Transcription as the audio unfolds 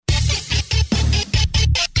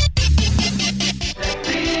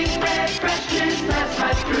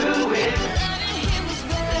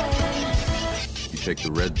take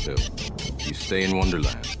the red pill, you stay in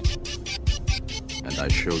Wonderland. And I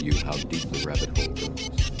show you how deep the rabbit hole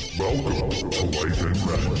goes. Welcome to Life in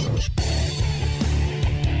Red.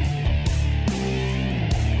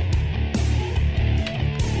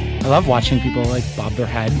 I love watching people like bob their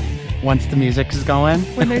head once the music is going.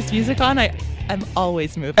 When there's music on, I'm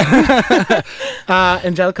always moving.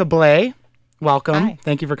 Angelica Blais, welcome. Hi.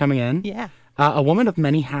 Thank you for coming in. Yeah. A woman of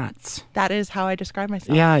many hats. That is how I describe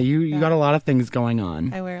myself. Yeah, you got a lot of things going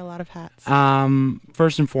on. I wear a lot of hats.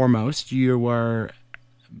 First and foremost, you were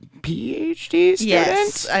PhD student?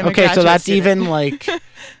 Yes, I'm a okay, so graduate that's student. even like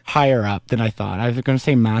higher up than I thought. I was going to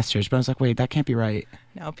say master's, but I was like, wait, that can't be right.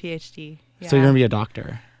 No, PhD. Yeah. So you're going to be a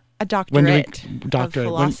doctor. a when do we- doctorate, doctorate,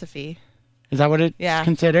 of when- philosophy. Is that what it's Yeah.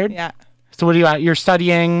 considered? Yeah. So what are you at? You're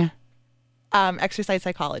studying, Exercise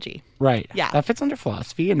psychology. right? Yeah. That fits under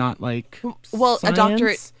philosophy and not like Well, a science?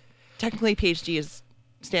 doctorate, technically PhD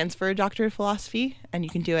stands for a doctorate of philosophy, and you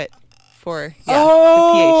can do it for the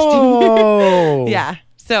Oh. PhD. Yeah.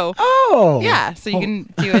 So Oh. yeah, so you can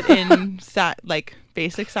do it in like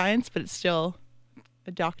basic science, but it's still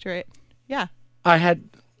a doctorate. Yeah, I had.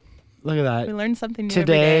 Look at we that. learn something new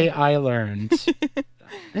Today every day. I learned.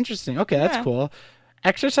 Interesting. Okay, that's Yeah. cool.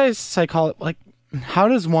 Exercise psychology. Like, how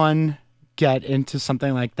does one get into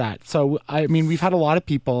something like that? So, I mean, we've had a lot of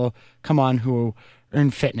people come on who are in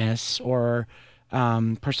fitness or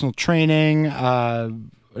personal training, and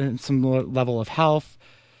some level of health.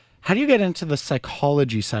 How do you get into the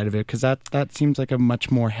psychology side of it? Because that seems like a much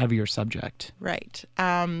more heavier subject. Right.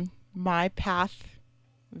 My path,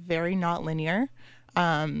 very not linear.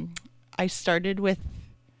 I started with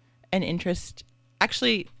an interest.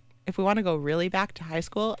 Actually, if we want to go really back to high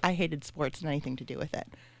school, I hated sports and anything to do with it,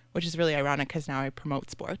 which is really ironic because now I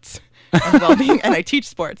promote sports and well-being and I teach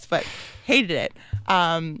sports, but hated it.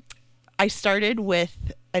 I started with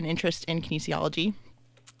an interest in kinesiology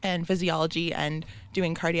and physiology and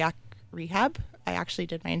doing cardiac rehab. I actually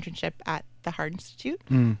did my internship at the Heart Institute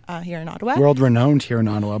here in Ottawa. World renowned here in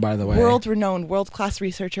Ottawa, by the way. World-renowned, world-class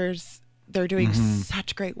researchers. They're doing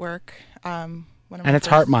such great work. And it's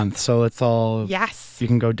Heart Month, so it's all. Yes. You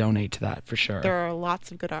can go donate to that for sure. There are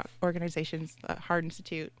lots of good organizations. Heart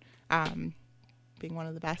Institute being one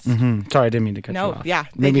of the best. Sorry, I didn't mean to cut you No, off. yeah.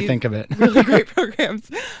 Made they me do think of it. really great programs.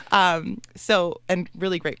 And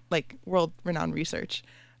really great, like world-renowned research.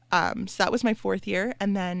 So that was my fourth year.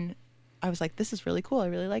 And then I was like, this is really cool. I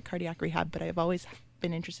really like cardiac rehab, but I've always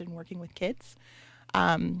been interested in working with kids.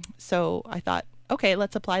 So I thought, okay,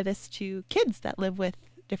 let's apply this to kids that live with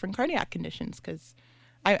different cardiac conditions, because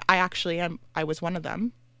I actually I was one of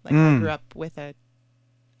them. Like I grew up with a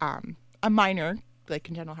minor like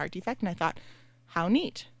congenital heart defect, and I thought, how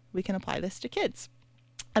neat, we can apply this to kids.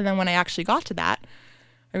 And then when I actually got to that,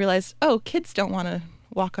 I realized, oh, kids don't want to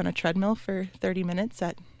walk on a treadmill for 30 minutes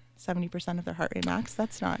at 70% of their heart rate max.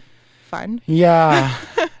 That's not fun. Yeah.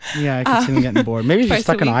 Yeah, I can see them getting bored. Maybe if you twice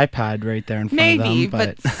stuck a an week. iPad right there in front Maybe, of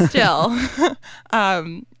them. but still.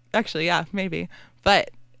 Actually, yeah, maybe.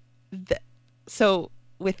 But so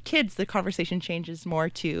with kids, the conversation changes more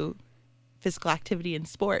to physical activity and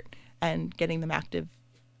sport and getting them active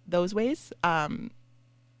those ways,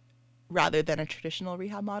 rather than a traditional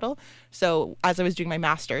rehab model. So as I was doing my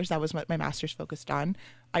master's, that was what my master's focused on,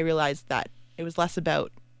 I realized that it was less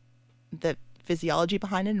about the physiology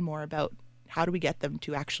behind it and more about how do we get them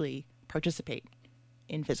to actually participate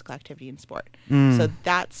in physical activity and sport. So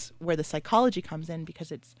that's where the psychology comes in,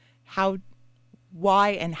 because it's why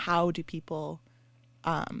and how do people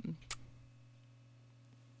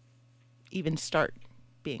even start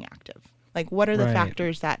being active? Like, what are the Right.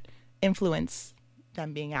 factors that influence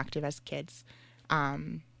them being active as kids? How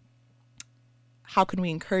can we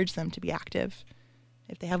encourage them to be active?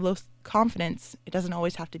 If they have low confidence, it doesn't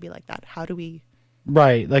always have to be like that. How do we?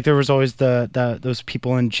 Right. Like there was always those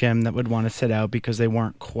people in gym that would want to sit out because they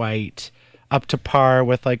weren't quite up to par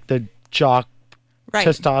with like the jock Right.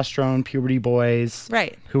 testosterone puberty boys.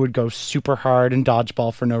 Right. Who would go super hard and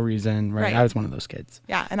dodgeball for no reason. Right. Right. I was one of those kids.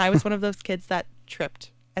 Yeah. And I was one of those kids that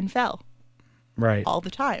tripped and fell Right. all the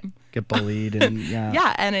time. Get bullied and yeah.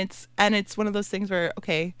 Yeah, and it's one of those things where,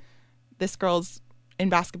 okay, this girl's in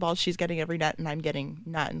basketball, she's getting every net and I'm getting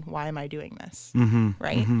none. Why am I doing this?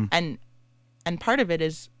 Right? And part of it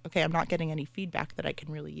is, okay, I'm not getting any feedback that I can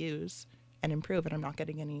really use and improve, and I'm not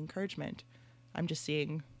getting any encouragement. I'm just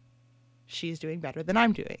seeing she's doing better than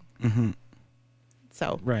I'm doing.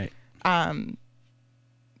 So Right. the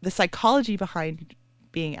psychology behind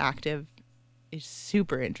being active is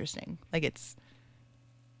super interesting. Like it's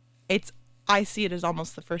I see it as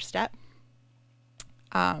almost the first step.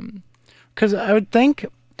 Because I would think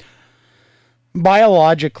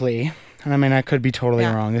biologically, And I mean, I could be totally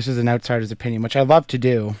Yeah. wrong. This is an outsider's opinion, which I love to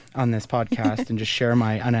do on this podcast and just share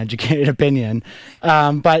my uneducated opinion.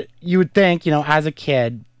 But you would think, as a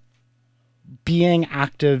kid, being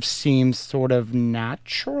active seems sort of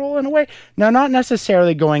natural in a way. Now, not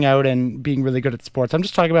necessarily going out and being really good at sports. I'm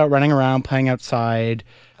just talking about running around, playing outside.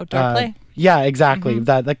 Outdoor play. Yeah, exactly.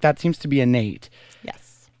 That seems to be innate.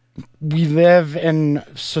 Yes. We live in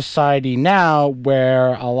society now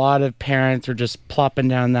where a lot of parents are just plopping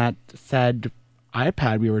down that said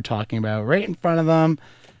iPad we were talking about right in front of them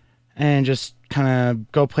and just kind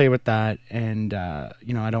of go play with that. And, I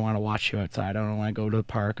don't want to watch you outside. I don't want to go to the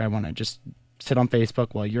park. I want to just sit on Facebook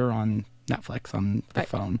while you're on Netflix on the Right.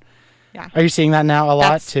 phone. Yeah. Are you seeing that now a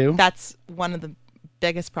lot too? That's one of the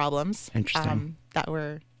biggest problems Interesting. that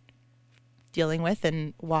we're dealing with,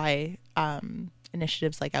 and why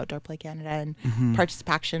initiatives like Outdoor Play Canada and Mm-hmm.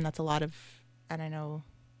 Participation, that's a lot of, and I know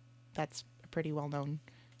that's a pretty well-known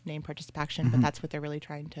name, Participation, Mm-hmm. but that's what they're really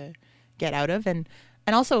trying to get out of. And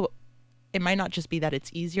also, it might not just be that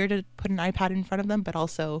it's easier to put an iPad in front of them, but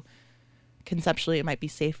also conceptually it might be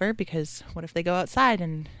safer, because what if they go outside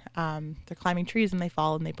and they're climbing trees and they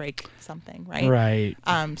fall and they break something, right? Right.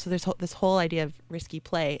 So there's this whole idea of risky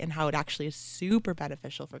play and how it actually is super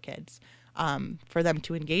beneficial for kids, for them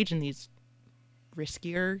to engage in these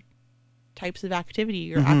riskier types of activity.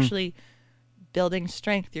 You're actually building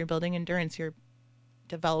strength, you're building endurance, you're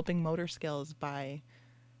developing motor skills by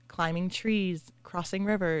climbing trees, crossing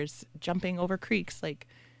rivers, jumping over creeks, like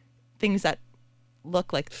things that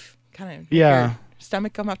look like kind of Yeah. your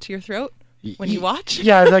stomach come up to your throat when you watch.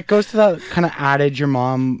 Yeah, that goes to that kind of adage your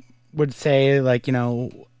mom would say, like,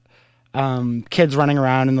 kids running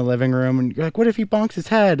around in the living room, and you're like, what if he bonks his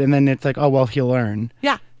head? And then it's like, oh, well, he'll learn.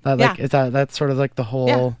 Yeah. That, like, is that's sort of like the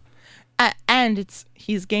whole. And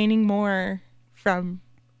he's gaining more from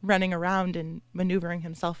running around and maneuvering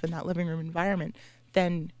himself in that living room environment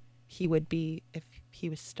than he would be if he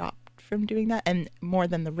was stopped from doing that, and more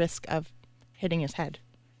than the risk of hitting his head.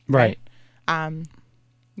 Right.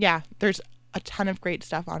 Yeah, there's a ton of great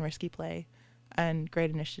stuff on risky play and great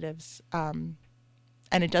initiatives. And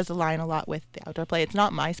it does align a lot with the outdoor play. It's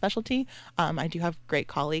not my specialty. I do have great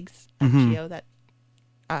colleagues at GEO that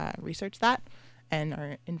research that and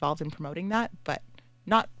are involved in promoting that, but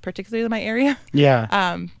not particularly my area.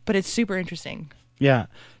 Yeah. But it's super interesting. Yeah.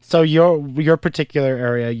 So your particular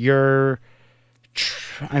area, you're,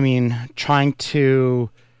 trying to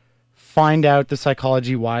find out the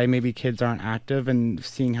psychology why maybe kids aren't active and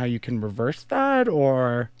seeing how you can reverse that,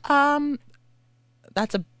 or.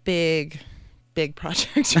 That's a big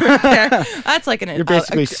project right there. That's like You're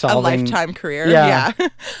basically a solving- lifetime career. Yeah.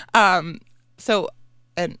 So,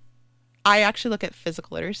 and I actually look at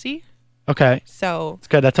physical literacy. Okay. So It's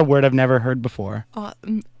good. That's a word I've never heard before.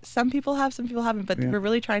 some people have, some people haven't, but we're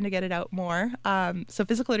really trying to get it out more. So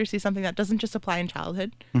physical literacy is something that doesn't just apply in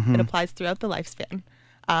childhood. It applies throughout the lifespan.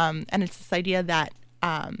 And it's this idea that,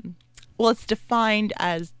 it's defined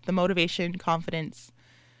as the motivation, confidence,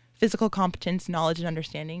 physical competence, knowledge, and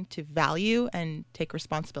understanding to value and take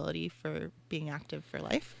responsibility for being active for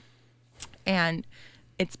life. And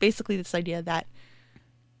it's basically this idea that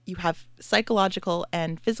you have psychological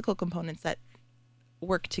and physical components that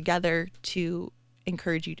work together to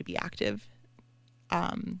encourage you to be active,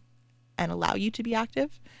 and allow you to be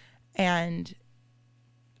active. And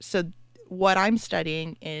so what I'm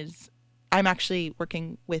studying is I'm actually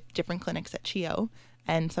working with different clinics at CHEO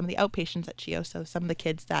and some of the outpatients at CHEO. So some of the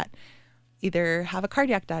kids that either have a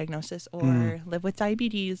cardiac diagnosis or live with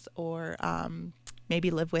diabetes or maybe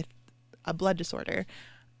live with a blood disorder.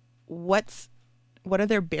 What are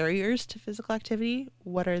their barriers to physical activity?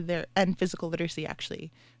 And physical literacy,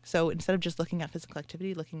 actually. So instead of just looking at physical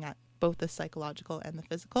activity, looking at both the psychological and the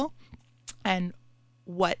physical, and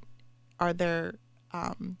what are their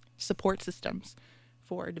support systems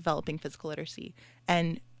for developing physical literacy,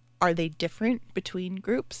 and are they different between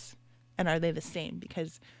groups, and are they the same?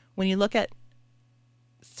 Because when you look at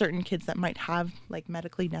certain kids that might have like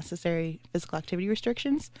medically necessary physical activity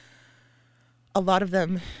restrictions, a lot of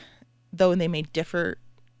them, though they may differ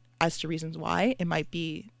as to reasons why, it might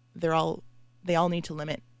be they all need to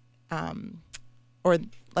limit, or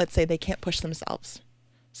let's say they can't push themselves,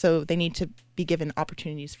 so they need to be given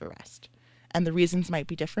opportunities for rest. And the reasons might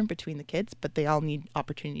be different between the kids, but they all need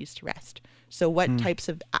opportunities to rest. So what types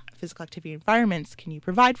of physical activity environments can you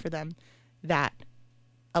provide for them that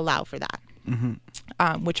allow for that?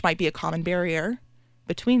 Which might be a common barrier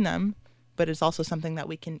between them, but is also something that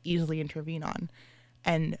we can easily intervene on.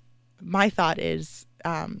 And my thought is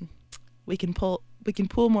we can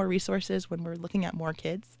pool more resources when we're looking at more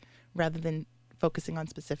kids rather than focusing on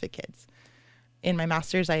specific kids. in my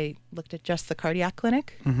master's, I looked at just the cardiac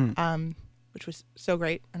clinic, which was so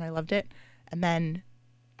great, and I loved it. And then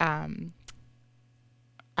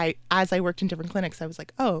as I worked in different clinics, I was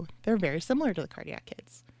like, oh, they're very similar to the cardiac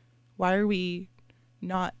kids. Why are we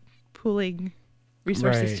not pooling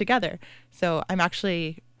resources Right. together? So I'm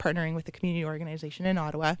actually partnering with a community organization in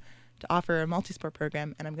Ottawa to offer a multi-sport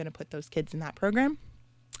program, and I'm going to put those kids in that program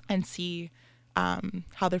and see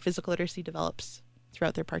how their physical literacy develops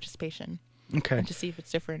throughout their participation, Okay. and to see if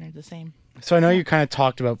it's different or the same. So I know you kind of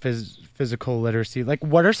talked about physical literacy. Like,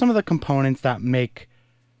 what are some of the components that make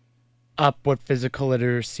up what physical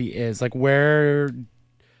literacy is? Like, where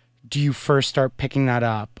do you first start picking that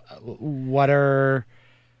up? What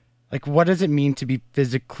does it mean to be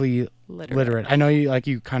physically literate? I know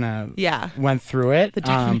you kind of Yeah, went through it. the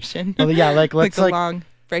definition. Well, yeah, like let's like the long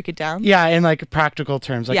break it down. yeah, in like practical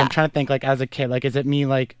terms. Like Yeah. I'm trying to think, like, as a kid, like, is it me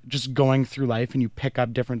like just going through life and you pick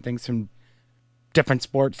up different things from different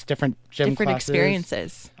sports, different gym Different classes?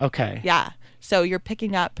 experiences. Okay. Yeah. So you're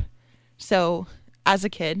picking up. So as a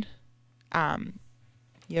kid,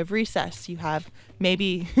 you have recess. You have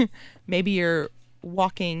maybe you're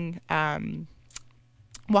walking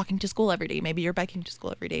to school every day. Maybe you're biking to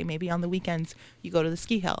school every day. Maybe on the weekends you go to the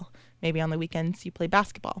ski hill. Maybe on the weekends you play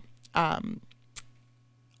basketball.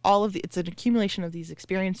 It's an accumulation of these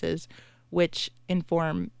experiences which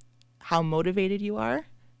inform how motivated you are.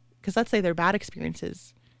 Because let's say they're bad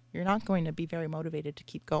experiences, you're not going to be very motivated to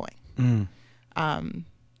keep going.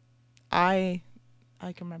 I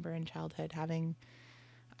can remember in childhood having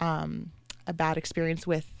a bad experience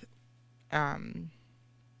with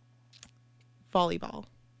volleyball.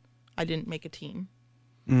 I didn't make a team.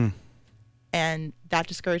 And that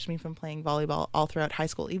discouraged me from playing volleyball all throughout high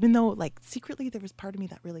school, even though like secretly there was part of me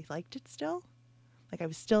that really liked it still. Like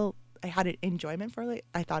I had an enjoyment for it.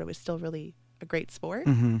 I thought it was still really a great sport.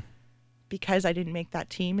 Because I didn't make that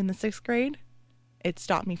team in the 6th grade, it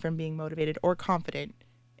stopped me from being motivated or confident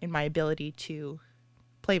in my ability to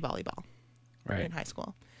play volleyball Right. in high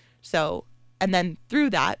school. So, and then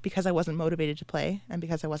through that, because I wasn't motivated to play and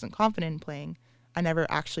because I wasn't confident in playing, I never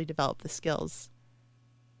actually developed the skills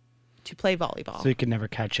to play volleyball. So you could never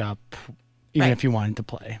catch up, even Right. if you wanted to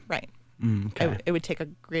play. Right. Okay. It would take a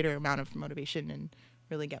greater amount of motivation and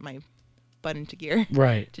really get my butt into gear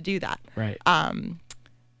Right. to do that. Right.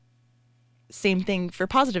 Same thing for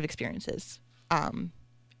positive experiences.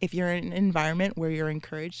 If you're in an environment where you're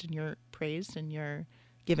encouraged and you're praised and you're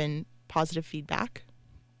given positive feedback,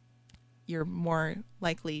 you're more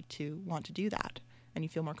likely to want to do that, and you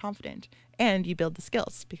feel more confident, and you build the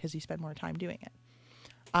skills because you spend more time doing it.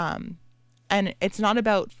 And it's not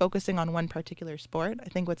about focusing on one particular sport. I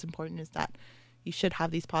think what's important is that you should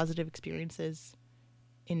have these positive experiences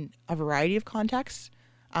in a variety of contexts.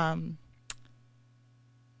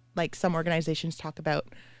 Like some organizations talk about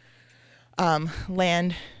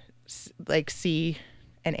land, like sea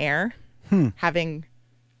and air,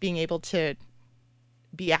 being able to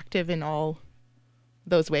be active in all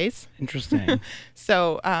those ways. Interesting.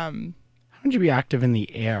 So How would you be active in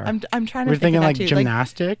the air? I'm trying to We're think thinking of that like too.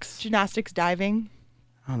 gymnastics. Gymnastics, diving.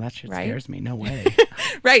 Oh, that shit Right? scares me. No way.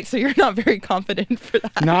 Right. So you're not very confident for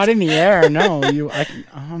that. Not in the air. No.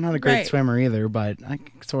 I'm not a great Right. swimmer either, but I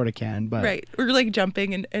sort of can. But Right. Or like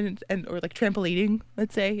jumping and or like trampolining,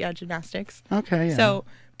 let's say. Yeah, gymnastics. Okay. Yeah. So,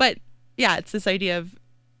 but yeah, it's this idea of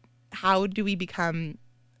how do we become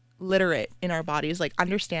literate in our bodies, like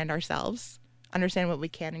understand ourselves, understand what we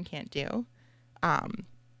can and can't do,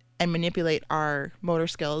 and manipulate our motor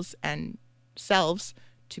skills and selves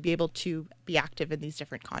to be able to be active in these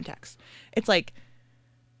different contexts. It's like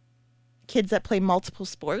kids that play multiple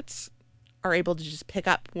sports are able to just pick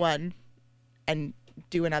up one and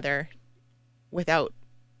do another without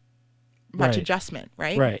much Right. adjustment,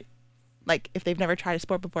 right? Right. Like if they've never tried a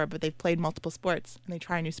sport before, but they've played multiple sports and they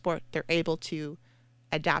try a new sport, they're able to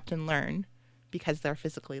adapt and learn because they're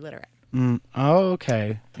physically literate. Oh,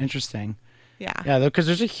 okay. Interesting. Yeah. Yeah, because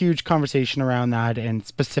there's a huge conversation around that, and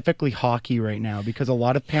specifically hockey right now, because a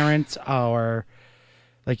lot of parents are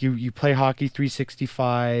like, you play hockey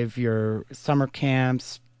 365, your summer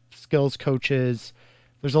camps, skills coaches.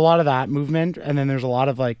 There's a lot of that movement, and then there's a lot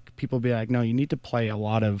of like people be like, no, you need to play a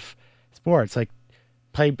lot of sports, like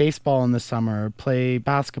play baseball in the summer, play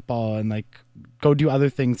basketball, and like go do other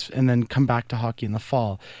things, and then come back to hockey in the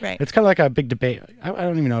fall. Right. It's kind of like a big debate. I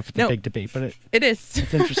don't even know if it's No. a big debate, but It is.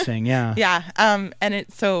 it's interesting. Yeah. Yeah. And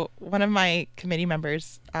it's so one of my committee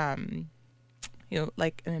members,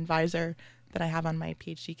 like an advisor that I have on my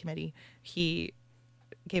PhD committee, he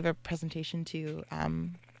gave a presentation to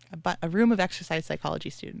a room of exercise psychology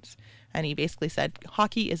students. And he basically said,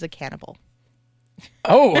 hockey is a cannibal.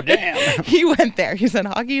 Oh, damn. He went there. He said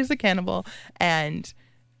hockey is a cannibal, and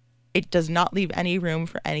it does not leave any room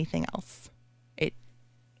for anything else. It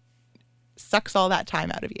sucks all that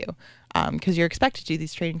time out of you because you're expected to do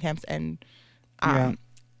these training camps, and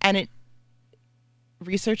it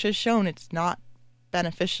research has shown it's not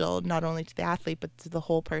beneficial not only to the athlete but to the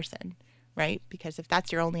whole person, right? Because if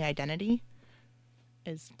that's your only identity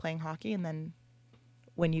is playing hockey, and then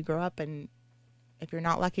when you grow up and if you're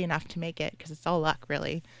not lucky enough to make it, because it's all luck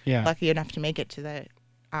really, lucky enough to make it to the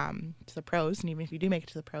pros, and even if you do make it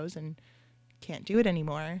to the pros and can't do it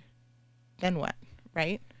anymore, then what,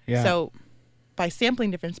 right? Yeah. So by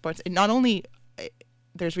sampling different sports, it not only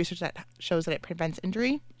there's research that shows that it prevents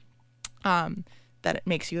injury, that it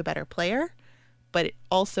makes you a better player, but it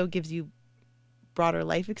also gives you broader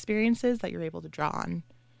life experiences that you're able to draw on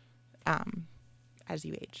as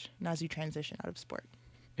you age and as you transition out of sport.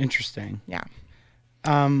 Interesting. Yeah.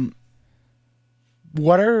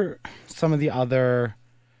 What are some of the other?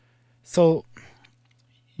 So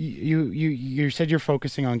you said you're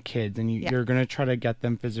focusing on kids, and you're going to try to get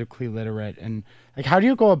them physically literate, and like, how do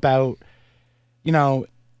you go about,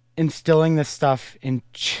 instilling this stuff in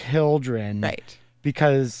children? Right.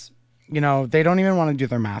 Because they don't even want to do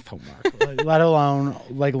their math homework, let alone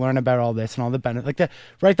like learn about all this and all the benefits. Like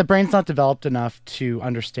right? The brain's not developed enough to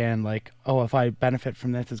understand like, oh, if I benefit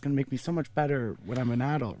from this, it's going to make me so much better when I'm an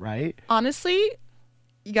adult, right? Honestly,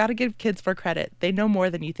 you got to give kids for credit. They know more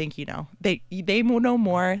than you think you know. They know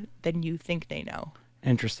more than you think they know.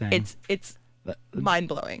 Interesting. It's mind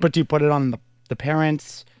blowing. But do you put it on the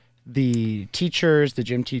parents, the teachers, the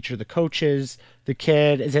gym teacher, the coaches, the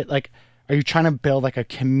kid? Is it like, are you trying to build like a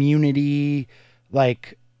community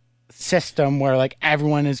like system where like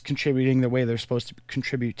everyone is contributing the way they're supposed to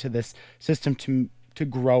contribute to this system to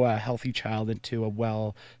grow a healthy child into a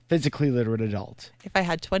well physically literate adult? If I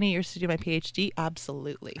had 20 years to do my PhD,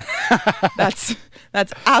 absolutely. that's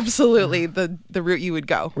absolutely the route you would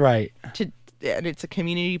go. Right. And it's a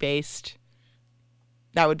community-based,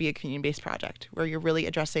 that would be a community-based project where you're really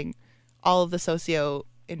addressing all of the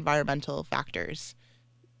socio-environmental factors.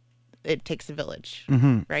 It takes a village,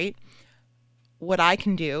 right? What I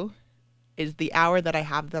can do is the hour that I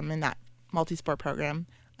have them in that multi-sport program,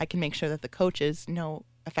 I can make sure that the coaches know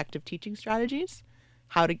effective teaching strategies,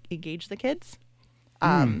 how to engage the kids.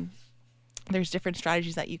 There's different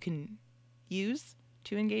strategies that you can use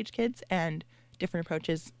to engage kids and different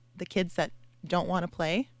approaches. The kids that don't want to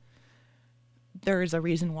play, there is a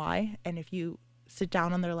reason why. And if you sit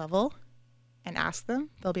down on their level and ask them,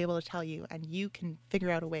 they'll be able to tell you, and you can figure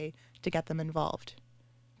out a way to get them involved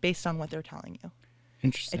based on what they're telling you.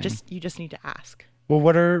 Interesting. You just need to ask. Well,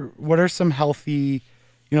 what are some healthy,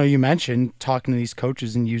 you mentioned talking to these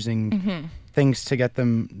coaches and using things to get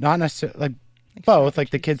them, not necessarily like both, like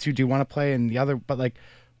the kids who do want to play and the other, but like,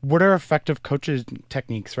 what are effective coaches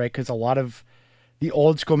techniques, right? Because a lot of the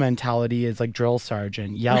old school mentality is like drill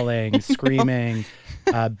sergeant, yelling, screaming,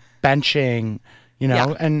 benching,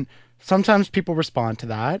 and sometimes people respond to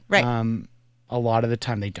that. Right. A lot of the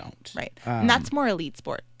time they don't. Right. And that's more elite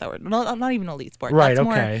sport, though. Not even elite sport. Right, That's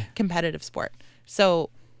okay. more competitive sport. So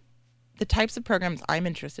the types of programs I'm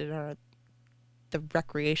interested in are the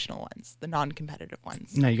recreational ones, the non-competitive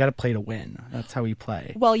ones. No, you got to play to win. That's how we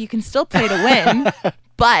play. Well, you can still play to win,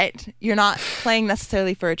 but you're not playing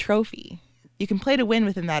necessarily for a trophy. You can play to win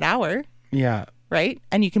within that hour. Yeah. Right?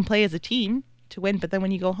 And you can play as a team to win, but then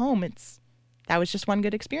when you go home, that was just one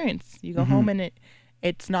good experience. You go home and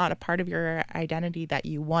it's not a part of your identity that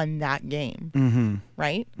you won that game,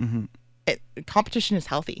 right? Competition is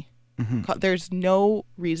healthy. There's no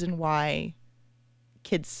reason why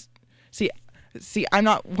kids see. I'm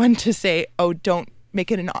not one to say, oh, don't make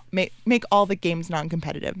it make all the games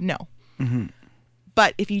non-competitive. No,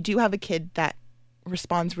 but if you do have a kid that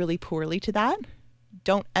responds really poorly to that,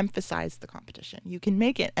 don't emphasize the competition. You can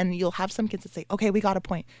make it, and you'll have some kids that say, okay, we got a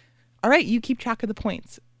point. All right, you keep track of the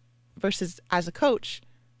points. Versus as a coach,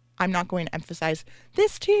 I'm not going to emphasize,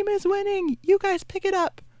 this team is winning. You guys pick it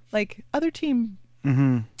up. Like, other team,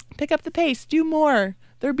 pick up the pace. Do more.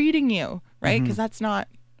 They're beating you, right? Because that's not,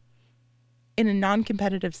 in a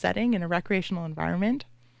non-competitive setting, in a recreational environment,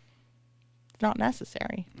 it's not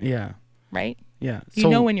necessary. Yeah. Right? Yeah. You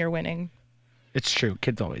know when you're winning. It's true.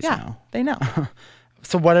 Kids always know. They know.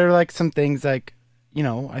 So what are like some things like,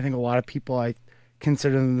 I think a lot of people, I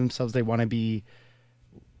consider themselves, they want to be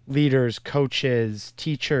leaders, coaches,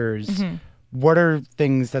 teachers. What are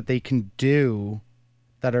things that they can do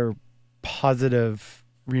that are positive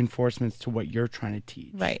reinforcements to what you're trying to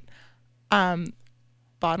teach? Right.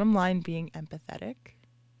 Bottom line, being empathetic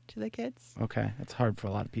to the kids. Okay, that's hard for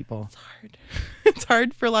a lot of people. It's hard. It's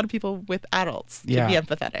hard for a lot of people with adults to Yeah. be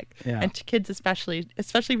empathetic. Yeah. And to kids especially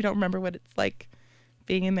if you don't remember what it's like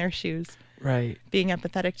being in their shoes, Right. being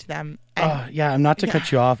empathetic to them. And Yeah, not to Yeah.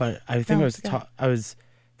 cut you off. I think No, I was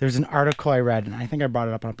there's an article I read, and I think I brought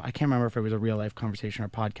it up. I can't remember if it was a real life conversation or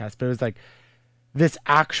podcast, but it was like this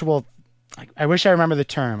actual. Like, I wish I remember the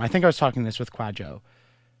term. I think I was talking this with Quadjo,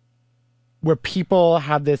 where people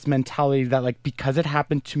have this mentality that like because it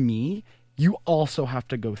happened to me, you also have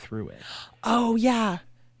to go through it. oh yeah.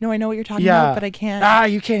 No, I know what you're talking Yeah, about, but I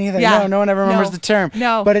can't. You can't either. Yeah. No one ever remembers No. the term.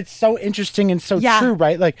 No. but it's so interesting and so Yeah. true,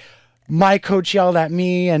 right? Like my coach yelled at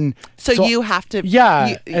me, and So you have to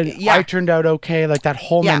Yeah, and yeah. I turned out okay. Like that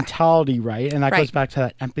whole Yeah. mentality, right? And that Right. goes back to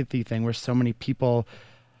that empathy thing where so many people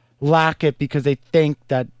lack it because they think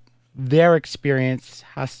that their experience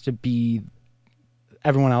has to be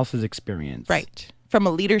everyone else's experience. Right. From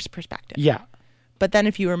a leader's perspective. Yeah. But then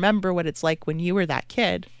if you remember what it's like when you were that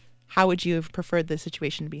kid, how would you have preferred the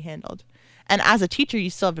situation to be handled? And as a teacher, you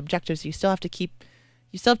still have objectives. You still have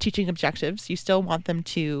teaching objectives. You still want them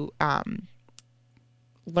to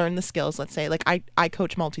learn the skills, let's say. Like I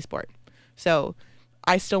coach multi-sport. So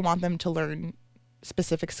I still want them to learn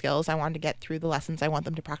specific skills. I want to get through the lessons. I want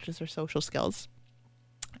them to practice their social skills.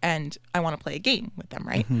 And I want to play a game with them,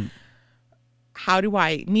 right? Mm-hmm. How do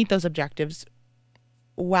I meet those objectives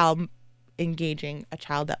while engaging a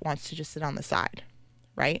child that wants to just sit on the side,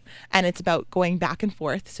 right? And it's about going back and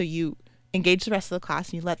forth. So you engage the rest of the class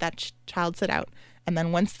and you let that child sit out. And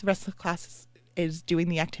then once the rest of the class is doing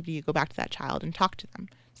the activity, you go back to that child and talk to them.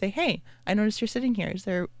 Say, hey, I noticed you're sitting here.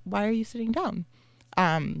 Why are you sitting down?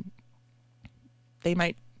 They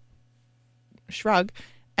might shrug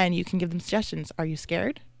and you can give them suggestions. Are you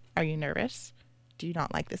scared? Are you nervous? Do you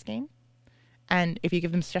not like this game? And if you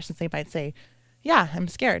give them suggestions, they might say, yeah, I'm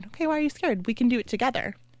scared. Okay, why are you scared? We can do it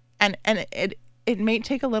together. And it may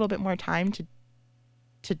take a little bit more time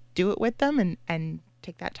to do it with them and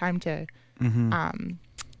take that time to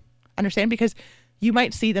understand, because you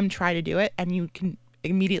might see them try to do it and you can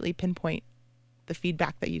immediately pinpoint the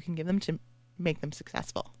feedback that you can give them to make them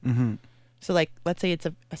successful. Mm-hmm. So like, let's say it's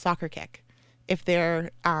a soccer kick. If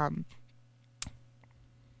they're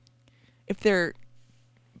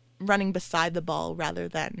running beside the ball rather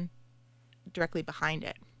than directly behind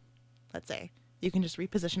it, let's say, you can just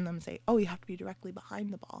reposition them and say, oh, you have to be directly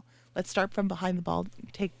behind the ball. Let's start from behind the ball,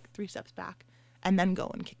 take 3 steps back, and then go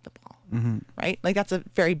and kick the ball, right? Like that's a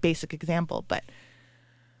very basic example, but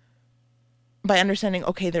by understanding,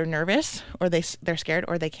 okay, they're nervous or they're scared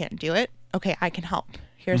or they can't do it. Okay, I can help.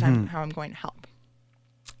 Here's how I'm going to help.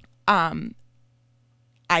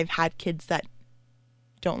 I've had kids that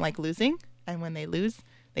don't like losing, and when they lose,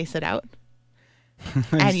 they sit out.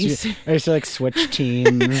 And I used to like switch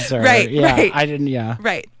teams. Or, Right, yeah, right. I didn't. Yeah.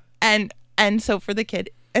 Right. And so for the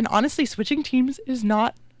kid, and honestly, switching teams is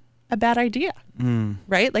not a bad idea,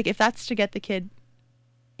 right? Like if that's to get the kid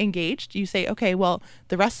engaged, you say, okay, well,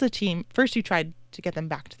 the rest of the team, first you tried to get them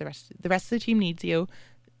back to the rest of the team needs you.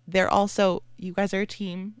 You guys are a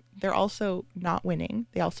team. They're also not winning.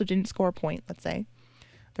 They also didn't score a point, let's say.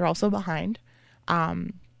 They're also behind.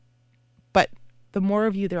 But the more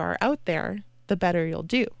of you there are out there, the better you'll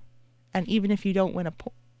do. And even if you don't win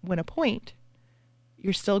a point,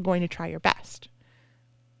 you're still going to try your best.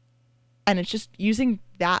 And it's just using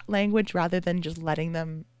that language rather than just letting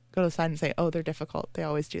them go to the side and say, oh, they're difficult. They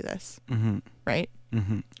always do this. Right?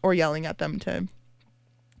 Or yelling at them to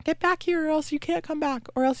get back here or else you can't come back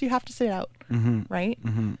or else you have to sit out. Right?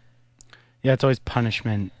 Yeah, it's always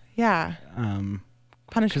punishment. Yeah.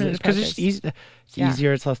 Punishment Because it's easy. It's Yeah.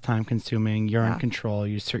 easier. It's less time consuming. You're in Yeah. control.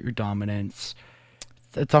 You assert your dominance.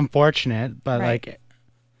 It's unfortunate, but Right. like,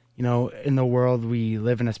 in the world we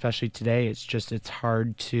live in, especially today, it's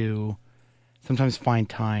hard to sometimes find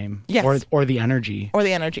time. Yes. Or the energy. Or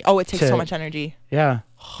the energy. Oh, it takes so To- much energy. Yeah.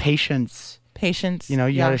 Patience. Patience. You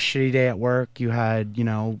had a shitty day at work. You had,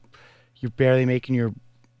 you're barely making your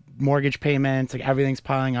mortgage payments. Like everything's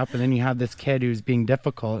piling up, and then you have this kid who's being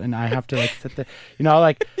difficult, and I have to like sit there.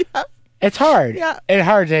 It's hard. Yeah. It's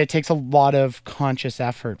hard. It takes a lot of conscious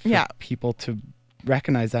effort for Yeah. people to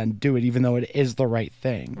recognize that and do it, even though it is the right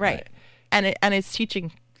thing. Right. And it's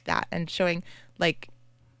teaching that and showing, like,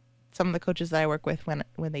 some of the coaches that I work with, when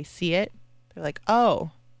they see it, they're like,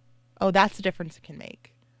 oh, that's the difference it can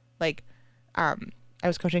make. Like, I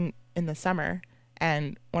was coaching in the summer,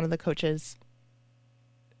 and one of the coaches,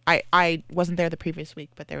 I wasn't there the previous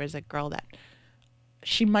week, but there was a girl that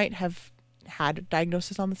she might have had a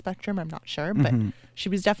diagnosis on the spectrum. I'm not sure, but she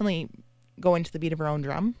was definitely going to the beat of her own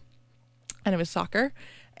drum, and it was soccer.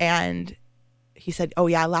 And he said, oh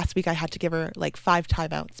yeah, last week I had to give her like 5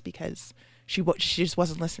 timeouts because she just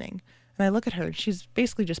wasn't listening. And I look at her and she's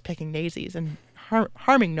basically just picking daisies and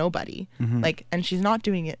harming nobody. Like, and she's not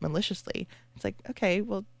doing it maliciously. It's like, okay,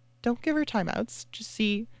 well, don't give her timeouts. Just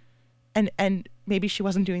see, and maybe she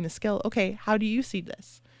wasn't doing the skill. Okay, how do you see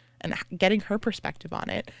this? And getting her perspective on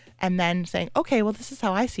it, and then saying, okay, well, this is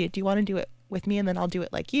how I see it. Do you want to do it with me? And then I'll do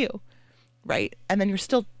it like you, right? And then you're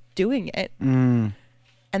still doing it. And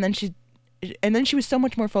then she was so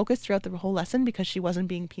much more focused throughout the whole lesson because she wasn't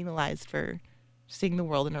being penalized for seeing the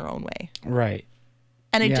world in her own way. Right.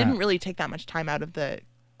 And it Yeah. didn't really take that much time out of the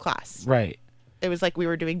class. Right. It was like we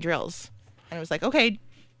were doing drills, and it was like, okay,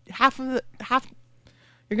 half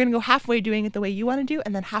you're gonna go halfway doing it the way you want to do,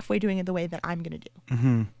 and then halfway doing it the way that I'm gonna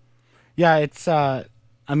do. Yeah, it's I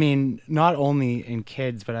mean, not only in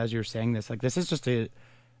kids, but as you're saying this, like this is just a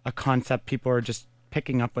concept people are just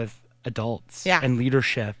picking up with adults Yeah. and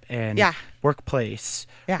leadership and Yeah. workplace.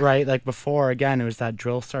 Yeah. Right? Like before, again, it was that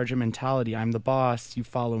drill sergeant mentality. I'm the boss, you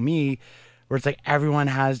follow me, where it's like everyone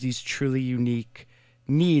has these truly unique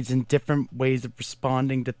needs and different ways of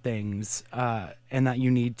responding to things, and that you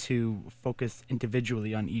need to focus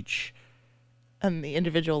individually on each. And the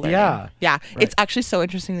individual learning. Yeah. Yeah. Right. It's actually so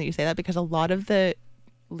interesting that you say that, because a lot of the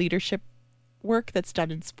leadership work that's done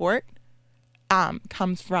in sport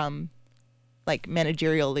comes from like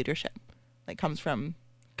managerial leadership. Like comes from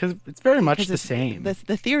Because it's very much 'cause the it's- same. The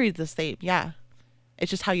theory is the same. Yeah. It's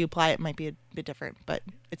just how you apply it might be a bit different, but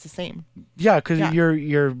it's the same. Yeah, because Yeah.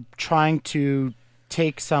 you're trying to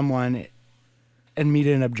take someone and meet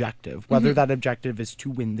an objective, whether that objective is to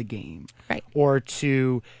win the game, Right. or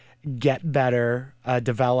to get better,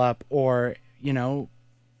 develop, or you're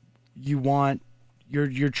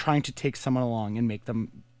trying to take someone along and make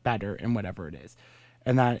them better in whatever it is,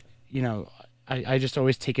 and that I just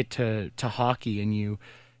always take it to hockey, and you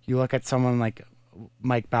look at someone like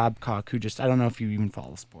Mike Babcock, who I don't know if you even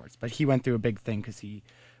follow sports, but he went through a big thing because he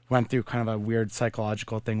went through kind of a weird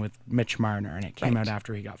psychological thing with Mitch Marner, and it came Right. out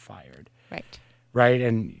after he got fired. Right. Right.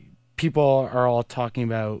 And people are all talking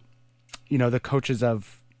about, the coaches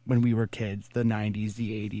of when we were kids, the 90s,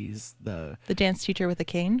 the 80s, the. The dance teacher with a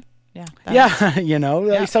cane. Yeah.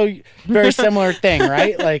 Yeah. So very similar thing,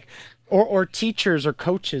 right? Like, or teachers or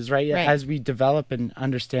coaches, right? Right. As we develop and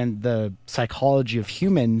understand the psychology of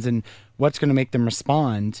humans and what's going to make them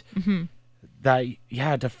respond,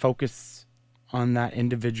 to focus on that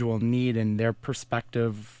individual need and their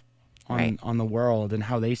perspective on, Right. on the world and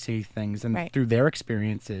how they see things and Right. through their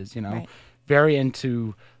experiences, Right. very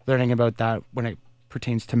into learning about that when it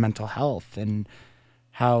pertains to mental health and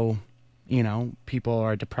how, people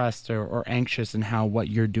are depressed or anxious, and how what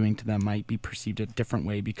you're doing to them might be perceived a different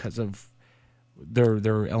way because of their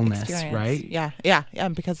illness, Experience. right? Yeah. Yeah. Yeah.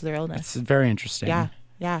 Because of their illness. It's very interesting. Yeah.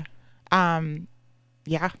 Yeah.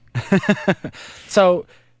 Yeah. So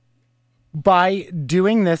by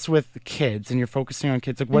doing this with kids, and you're focusing on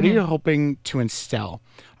kids, like what are you hoping to instill?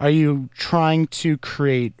 Are you trying to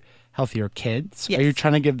create healthier kids? Yes. Are you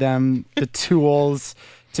trying to give them the tools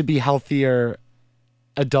to be healthier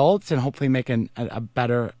adults and hopefully make a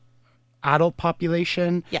better adult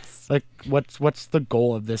population? Yes. Like what's the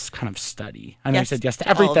goal of this kind of study? I know you Yes said yes to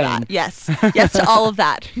all of everything. that. Yes. Yes to all of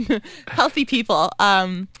that. Healthy people.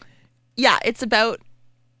 Yeah, it's about.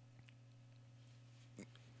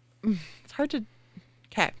 It's hard to.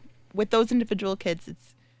 Okay, with those individual kids,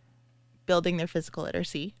 it's building their physical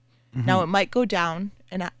literacy. Now it might go down,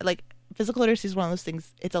 and like physical literacy is one of those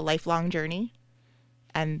things. It's a lifelong journey,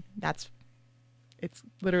 and it's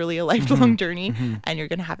literally a lifelong journey, and you're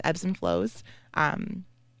gonna have ebbs and flows.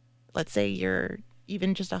 Let's say you're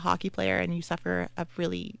even just a hockey player and you suffer a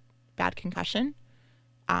really bad concussion.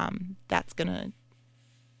 That's gonna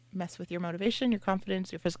mess with your motivation, your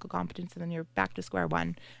confidence, your physical competence, and then you're back to square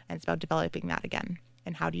one. And it's about developing that again.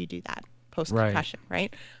 And how do you do that post concussion,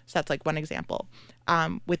 right? So that's like one example.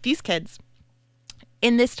 With these kids,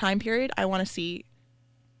 in this time period, I want to see,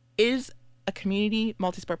 is a community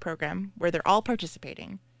multi-sport program where they're all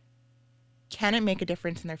participating, can it make a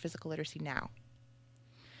difference in their physical literacy now?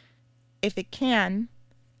 If it can,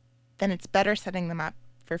 then it's better setting them up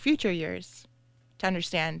for future years to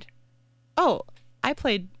understand,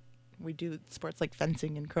 we do sports like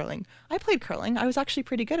fencing and curling. I played curling. I was actually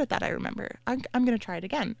pretty good at that, I remember. I'm going to try it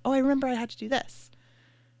again. Oh, I remember I had to do this.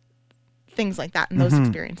 Things like that and those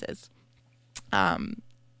experiences. I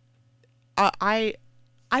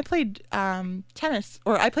played tennis,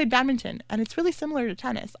 or I played badminton, and it's really similar to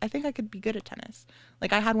tennis. I think I could be good at tennis.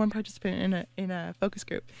 Like I had one participant in a focus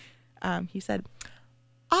group. He said,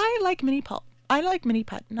 I like mini I like mini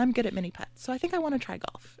putt and I'm good at mini putt, so I think I want to try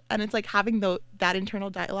golf. And it's like having that internal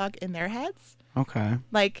dialogue in their heads. Okay.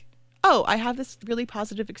 Like, oh, I have this really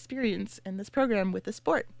positive experience in this program with this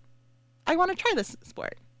sport. I want to try this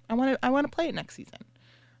sport. I want to play it next season.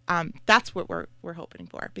 That's what we're hoping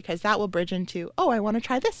for, because that will bridge into, oh, I want to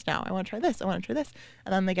try this now. I want to try this. I want to try this.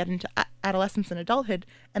 And then they get into adolescence and adulthood,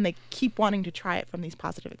 and they keep wanting to try it from these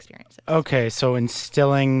positive experiences. Okay, so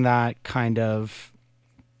instilling that kind of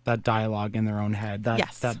that dialogue in their own head,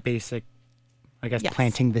 that basic, I guess,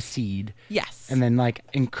 planting the seed. Yes. And then like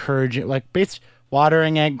encouraging, like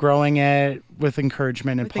watering it, growing it with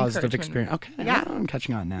encouragement and positive experience. Okay, yeah. I'm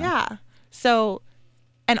catching on now. Yeah. So,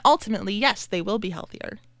 and ultimately, yes, they will be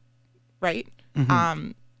healthier, right?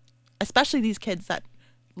 Mm-hmm. Especially these kids that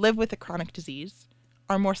live with a chronic disease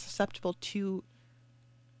are more susceptible to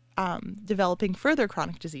developing further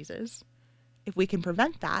chronic diseases. If we can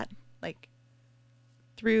prevent that, like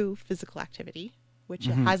through physical activity, which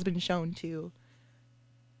has been shown to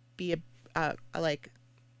be a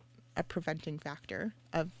preventing factor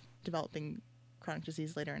of developing chronic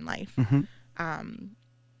disease later in life.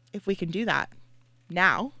 If we can do that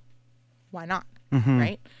now, why not?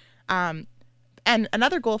 Right? And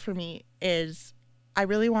another goal for me is I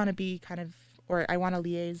really want to be I want to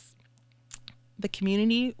liaise the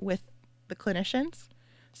community with the clinicians.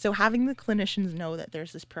 So having the clinicians know that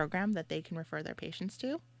there's this program that they can refer their patients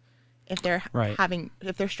to if they're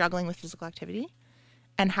if they're struggling with physical activity,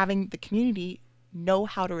 and having the community know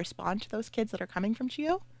how to respond to those kids that are coming from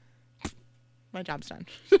CHEO, my job's done.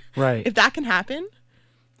 Right. If that can happen,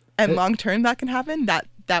 and long term that can happen, that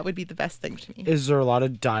would be the best thing to me. Is there a lot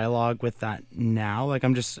of dialogue with that now? Like,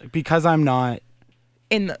 I'm just, because I'm not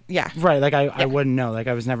in the, right, like I wouldn't know. Like,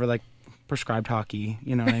 I was never like prescribed hockey,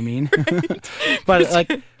 you know what I mean? But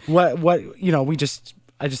like what I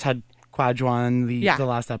just had Quadjuan the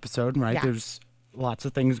last episode, right? There's lots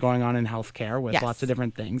of things going on in healthcare with lots of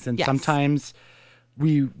different things, and sometimes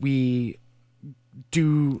we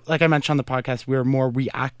do, like I mentioned on the podcast, we're more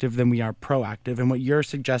reactive than we are proactive, and what you're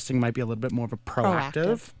suggesting might be a little bit more of a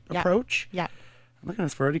proactive approach. Yeah. Look at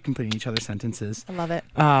us, we're already completing each other's sentences. I love it.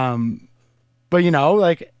 But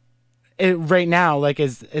like right now, like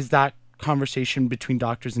is that conversation between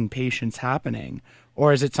doctors and patients happening,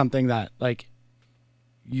 or is it something that like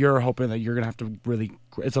you're hoping that you're gonna have to really,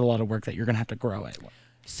 it's a lot of work that you're gonna have to grow it?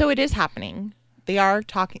 So it is happening. They are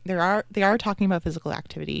talking about physical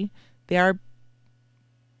activity. They are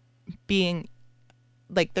being,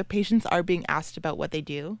 like, their patients are being asked about what they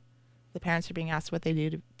do. The parents are being asked what they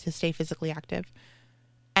do to stay physically active.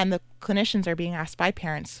 And the clinicians are being asked by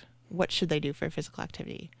parents, what should they do for physical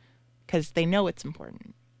activity? Because they know it's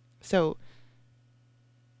important. So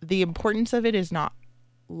the importance of it is not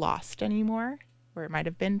lost anymore, where it might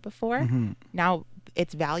have been before. Now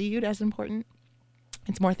it's valued as important.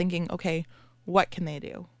 It's more thinking, okay, what can they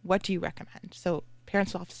do? What do you recommend? So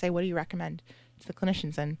parents will have to say, what do you recommend to the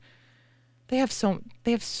clinicians? And they have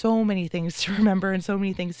so many things to remember and so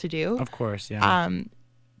many things to do. Of course, yeah.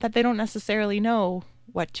 That they don't necessarily know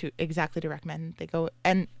what to exactly to recommend. They go,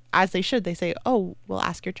 and as they should, they say, oh, we'll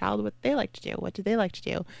ask your child what they like to do. What do they like to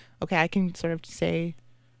do? Okay, I can sort of say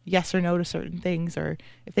yes or no to certain things. Or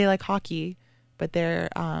if they like hockey, but they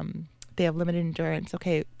have limited endurance,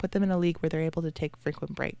 okay, put them in a league where they're able to take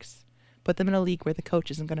frequent breaks. Put them in a league where the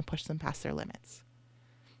coach isn't going to push them past their limits.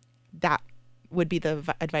 That would be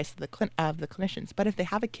the advice of the clinicians. But if they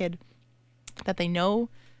have a kid that they know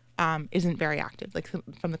isn't very active, like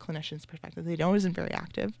from the clinician's perspective, they know isn't very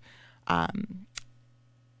active,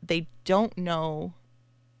 they don't know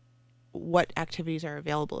what activities are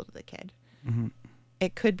available to the kid.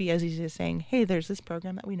 It could be as easy as saying, hey, there's this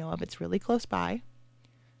program that we know of. It's really close by.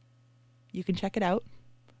 You can check it out.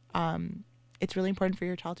 It's really important for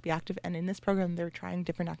your child to be active. And in this program, they're trying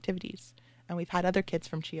different activities. And we've had other kids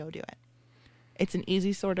from CHEO do it. It's an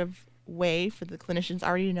easy sort of way for the clinicians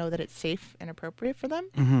already to know that it's safe and appropriate for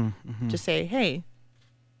them to say, hey,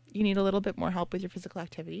 you need a little bit more help with your physical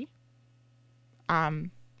activity,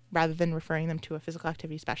 rather than referring them to a physical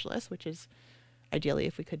activity specialist, which is ideally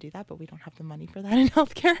if we could do that, but we don't have the money for that in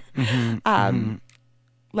healthcare.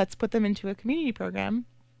 Let's put them into a community program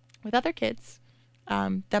with other kids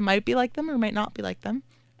that might be like them or might not be like them,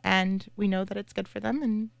 and we know that it's good for them,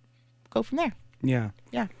 and go from there. Yeah.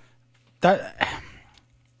 That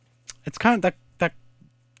it's kind of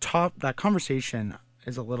that conversation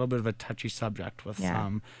is a little bit of a touchy subject with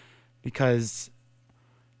some, because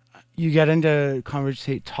you get into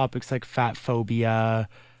topics like fat phobia,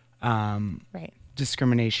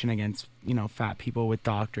 discrimination against fat people with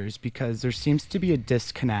doctors, because there seems to be a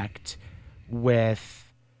disconnect with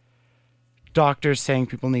doctors saying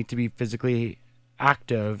people need to be physically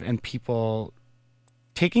active and people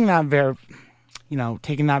taking that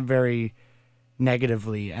very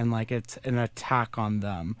negatively and like it's an attack on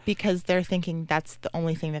them. Because they're thinking that's the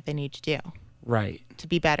only thing that they need to do Right. to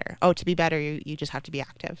be better. Oh, to be better, you just have to be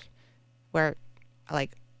active. Where,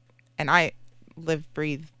 like, and I live,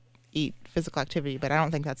 breathe, eat physical activity, but I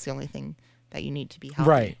don't think that's the only thing that you need to be healthy.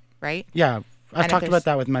 Right. Right? Yeah. I've And talked if about there's-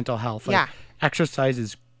 that with mental health. Like, Yeah. exercise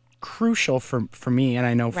is crucial for me, and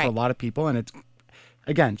I know for a Right. lot of people, and it's,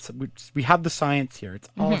 again, so we have the science here. It's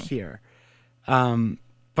all Mm-hmm. here.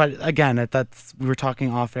 But again, we were talking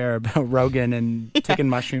off air about Rogan and taking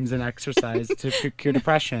mushrooms and exercise to cure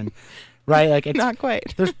depression, right? Like it's Not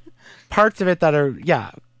quite. there's parts of it that are,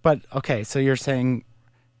 yeah, but okay. So you're saying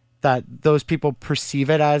that those people perceive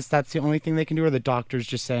it as that's the only thing they can do, or the doctor's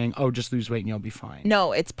just saying, oh, just lose weight and you'll be fine.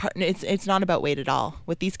 No, it's not about weight at all.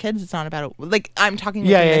 With these kids, it's not about, like, I'm talking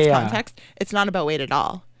Yeah, in this yeah. context. It's not about weight at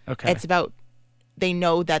all. Okay. It's about, they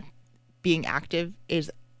know that being active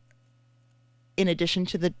is, in addition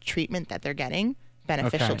to the treatment that they're getting,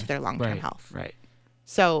 beneficial Okay. to their long-term Right, health. Right.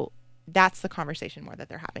 So that's the conversation more that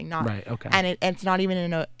they're having. Not Right, okay. And it's not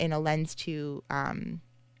even in a lens to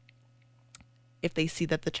if they see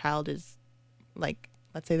that the child is, like,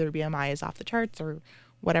 let's say their BMI is off the charts or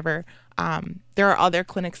whatever. There are other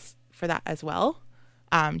clinics for that as well,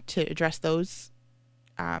 to address those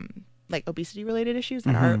like obesity related issues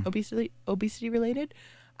that are obesity related.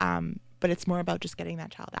 But it's more about just getting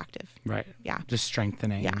that child active. Right. Yeah. Just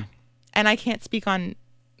strengthening. Yeah. And I can't speak on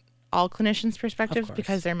all clinicians' perspectives course.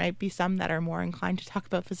 because there might be some that are more inclined to talk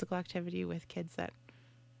about physical activity with kids that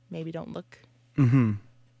maybe don't look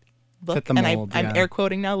Fit the and mold, I'm yeah. air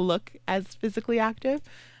quoting now, look as physically active.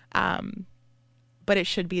 But it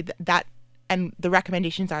should be that, and the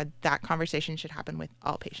recommendations are that conversation should happen with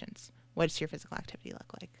all patients. What's your physical activity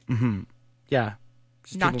look like? Yeah.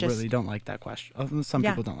 Not People just- really don't like that question. Some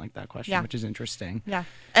Yeah. people don't like that question, Yeah. which is interesting. Yeah.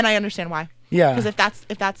 And I understand why. Yeah. Because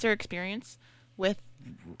if that's their experience with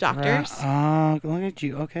doctors, Look at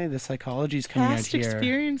you. Okay, the psychology's coming past out here.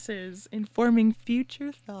 experiences informing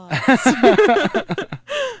future thoughts.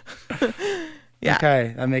 Yeah.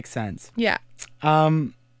 Okay, that makes sense. Yeah.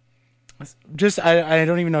 Just I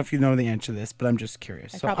don't even know if you know the answer to this, but I'm just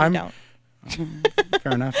curious. I So probably I'm don't.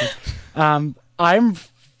 fair enough. I'm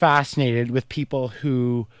fascinated with people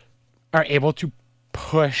who are able to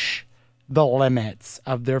push the limits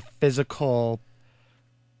of their physical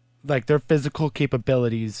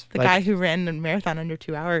capabilities. The like, guy who ran a marathon under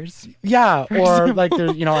 2 hours. yeah, or like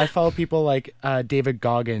there's, I follow people like David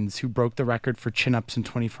Goggins, who broke the record for chin-ups in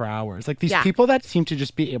 24 hours. Like these Yeah. people that seem to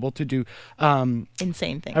just be able to do.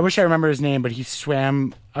 Insane thing. I wish I remember his name, but he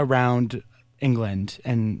swam around England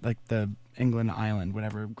and like the England island,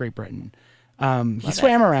 whatever, Great Britain. He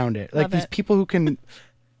swam around it. Like Love these it. people who can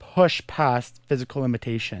push past physical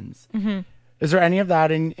limitations. Mm-hmm. Is there any of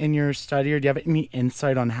that in your study, or do you have any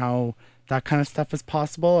insight on how that kind of stuff is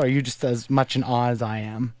possible? Or are you just as much in awe as I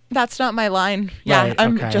am? That's not my line. Yeah, Right,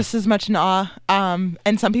 I'm okay. just as much in awe.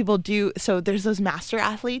 And some people do. So there's those master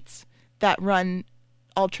athletes that run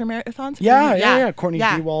ultra marathons. Yeah. Courtney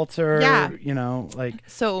Yeah. Walter. Yeah. Like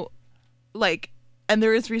So, like, and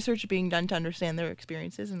there is research being done to understand their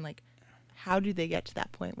experiences and like, how do they get to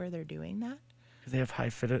that point where they're doing that? they have high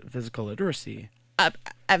physical literacy.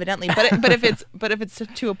 Evidently, but if it's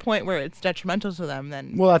to a point where it's detrimental to them,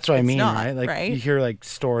 then Well, that's what I it's mean, not, right? Like right? you hear like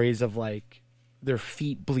stories of like their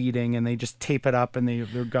feet bleeding and they just tape it up and they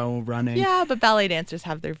go running. Yeah, but ballet dancers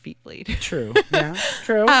have their feet bleed. True. Yeah.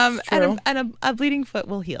 True. And true. a bleeding foot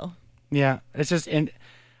will heal. Yeah. It's just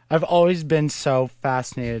I've always been so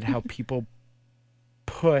fascinated how people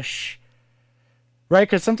push. Right,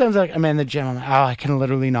 because sometimes like I'm in the gym, I'm like, oh, I can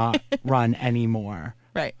literally not run anymore.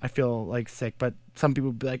 Right. I feel like sick, but some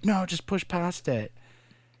people be like, no, just push past it.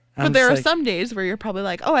 And But I'm there are just like, some days where you're probably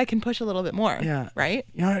like, oh, I can push a little bit more. Yeah. Right?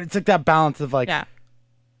 It's like that balance of like, Yeah.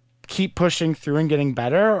 keep pushing through and getting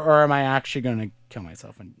better, or am I actually going to kill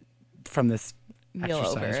myself from this Kneel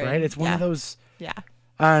exercise? over Right? and- It's one of yeah. those. Yeah.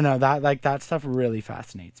 I don't know, that stuff really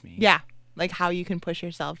fascinates me. Yeah. Like how you can push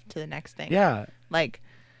yourself to the next thing. Yeah. Like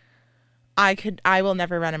I will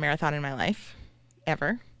never run a marathon in my life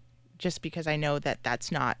ever, just because I know that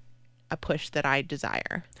that's not a push that I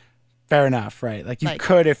desire. Fair enough, right? Like you Like,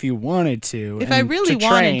 could if you wanted to. If and I really to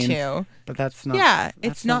wanted train, to, but that's not. Yeah, that's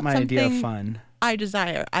it's not my idea of something- fun. I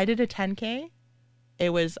desire. I did a 10K. It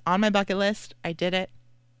was on my bucket list. I did it.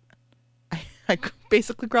 I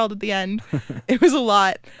basically crawled at the end. It was a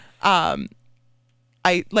lot.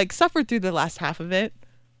 I like suffered through the last half of it,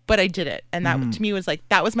 but I did it. And that to me was like,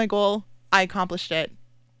 that was my goal. I accomplished it.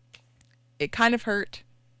 It kind of hurt,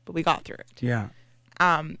 but we got through it. Yeah.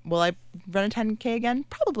 Will I run a 10K again?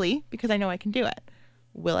 Probably, because I know I can do it.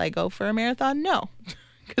 Will I go for a marathon? No,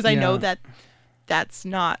 because I know Yeah. that that's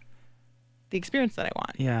not the experience that I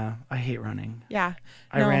want. Yeah, I hate running. Yeah.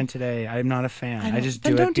 I No. ran today. I'm not a fan. I know. just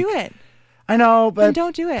Then do it. don't do it. I know, but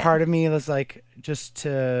don't do it. Part of me is like just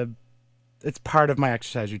to. It's part of my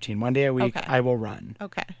exercise routine. One day a week, Okay. I will run.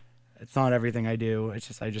 Okay. It's not everything I do. It's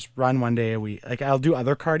just I just run one day a week. Like I'll do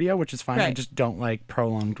other cardio, which is fine. I Right. just don't like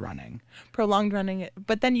prolonged running. Prolonged running,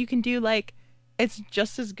 but then you can do like, it's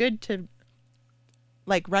just as good to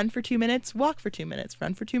like run for 2 minutes, walk for 2 minutes,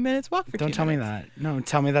 run for 2 minutes, walk for 2 Don't minutes. tell me that. No,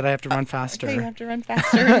 tell me that I have to run faster. Okay, you have to run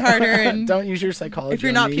faster and harder, and Don't use your psychology. if you're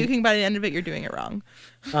on not me. puking by the end of it, you're doing it wrong.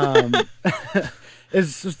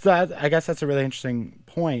 Is just that I guess that's a really interesting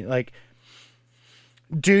point. Like,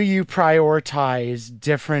 do you prioritize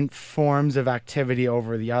different forms of activity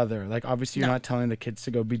over the other? Like, obviously, you're No. not telling the kids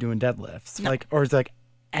to go be doing deadlifts. No. Like, or is like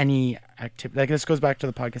any activity? Like, this goes back to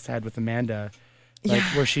the podcast I had with Amanda, like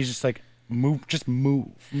Yeah. where she's just like, move, just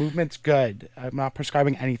move. Movement's good. I'm not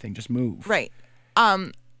prescribing anything. Just move. Right.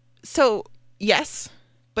 So yes,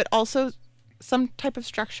 but also some type of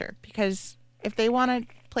structure, because if they want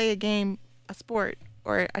to play a game, a sport,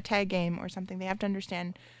 or a tag game or something, they have to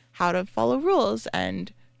understand how to follow rules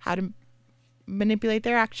and how to manipulate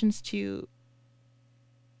their actions to,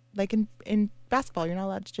 like in basketball, you're not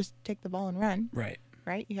allowed to just take the ball and run, Right.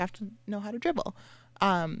 right? You have to know how to dribble.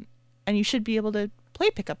 And you should be able to play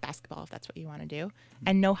pickup basketball if that's what you want to do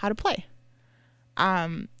and know how to play.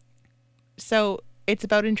 So it's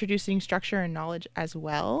about introducing structure and knowledge as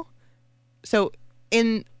well. So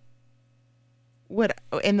in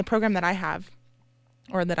the program that I have,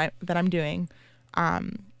 or that I'm doing,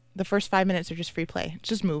 the first 5 minutes are just free play. It's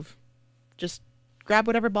just move, just grab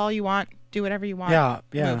whatever ball you want, do whatever you want. Yeah.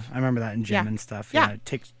 move. I remember that in gym Yeah. and stuff. Yeah. It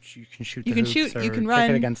takes. You can shoot. You the can hoops shoot, you or can kick run,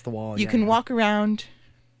 it against the wall. You Yeah, can yeah. walk around,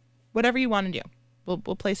 whatever you want to do. We'll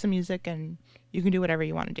play some music and you can do whatever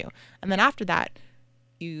you want to do. And then after that,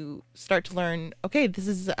 you start to learn, okay, this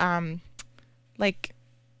is like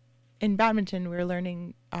in badminton, we were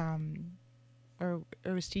learning or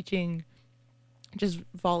was teaching just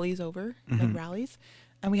volleys over, like rallies.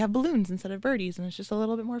 And we have balloons instead of birdies, and it's just a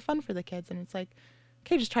little bit more fun for the kids. And it's like,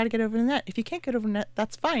 okay, just try to get over the net. If you can't get over the net,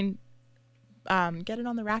 that's fine. Get it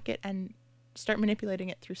on the racket and start manipulating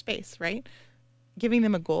it through space, right? Giving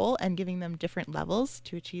them a goal and giving them different levels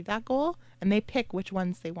to achieve that goal, and they pick which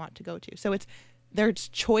ones they want to go to. So there's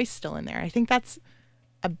choice still in there. I think that's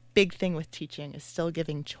a big thing with teaching, is still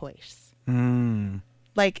giving choice.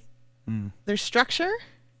 Like there's structure,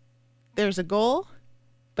 there's a goal,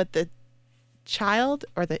 but the child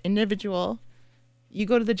or the individual, you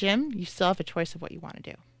go to the gym, you still have a choice of what you want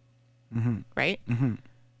to do. Right?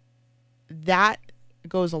 That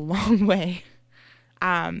goes a long way.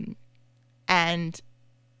 And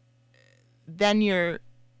then you're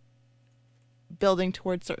building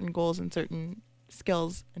towards certain goals and certain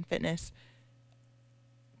skills and fitness,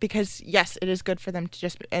 because yes, it is good for them to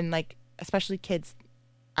just, and like, especially kids,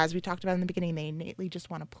 as we talked about in the beginning, they innately just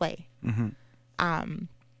want to play.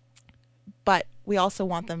 But we also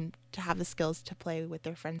want them to have the skills to play with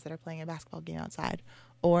their friends that are playing a basketball game outside,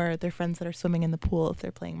 or their friends that are swimming in the pool if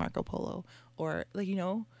they're playing Marco Polo, or like,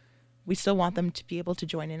 we still want them to be able to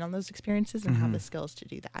join in on those experiences and have the skills to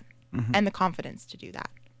do that and the confidence to do that.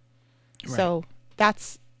 Right. So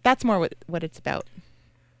that's more what it's about.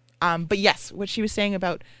 But yes, what she was saying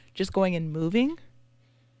about just going and moving,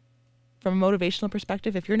 from a motivational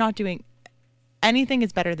perspective, if you're not doing anything,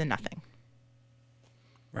 is better than nothing.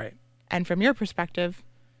 Right. And from your perspective,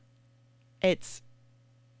 it's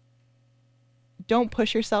don't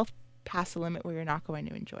push yourself past the limit where you're not going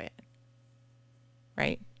to enjoy it.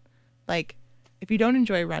 Right? Like, if you don't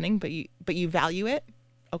enjoy running, but you value it,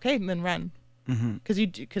 okay, then run. Because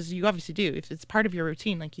you obviously do. If it's part of your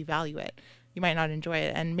routine, like, you value it, you might not enjoy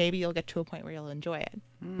it, and maybe you'll get to a point where you'll enjoy it,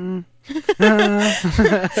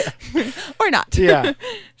 or not. Yeah.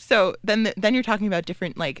 So then you're talking about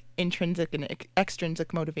different, like, intrinsic and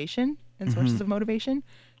extrinsic motivation and sources of motivation.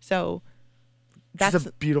 So That's that's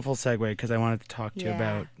a beautiful segue, because I wanted to talk to you Yeah.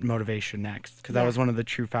 about motivation next, because that Yeah. was one of the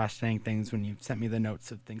true fascinating things when you sent me the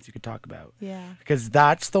notes of things you could talk about. yeah, Because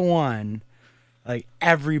that's the one, like,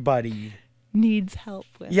 everybody. needs help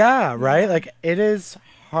with. Yeah, right? Yeah. Like, it is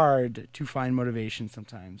hard to find motivation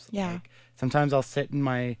sometimes. Yeah. Like, sometimes I'll sit in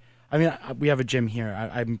we have a gym here.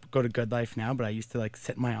 I go to Good Life now, but I used to, like,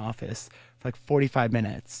 sit in my office for, like, 45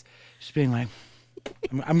 minutes, just being like,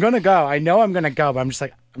 I'm going to go. I know I'm going to go, but I'm just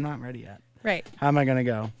like, I'm not ready yet. Right. How am I gonna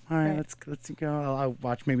go? All right, Right. let's go. I'll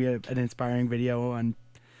watch maybe an inspiring video on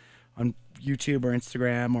YouTube or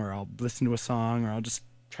Instagram, or I'll listen to a song, or I'll just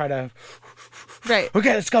try to, Right.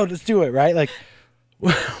 okay, let's go, let's do it, right? Like,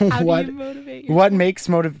 How what do you motivate what yourself? makes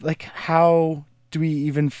like how do we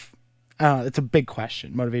even? It's a big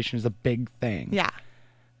question. Motivation is a big thing. Yeah.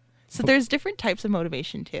 So there's different types of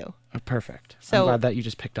motivation too. Oh, perfect. I'm So- glad that you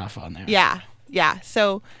just picked off on there. Yeah. Yeah.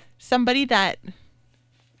 So somebody that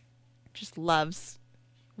just loves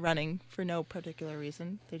running for no particular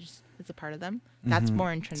reason, it's a part of them. That's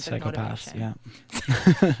more intrinsic Psychopaths. motivation.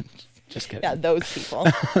 Yeah. Just kidding. Yeah, those people.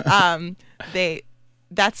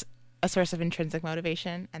 That's a source of intrinsic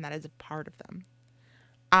motivation, and that is a part of them.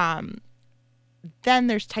 Then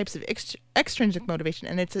there's types of extrinsic motivation,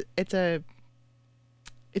 and it's a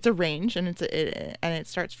range, and it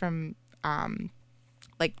starts from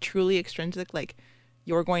like truly extrinsic, like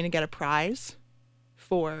you're going to get a prize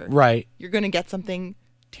for Right. you're going to get something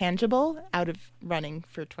tangible out of running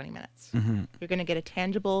for 20 minutes. Mm-hmm. You're going to get a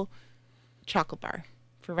tangible chocolate bar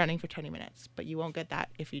for running for 20 minutes, but you won't get that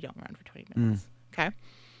if you don't run for 20 minutes. Okay.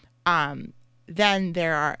 Then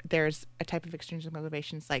there's a type of extrinsic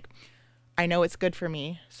motivations like, I know it's good for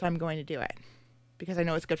me, so I'm going to do it because I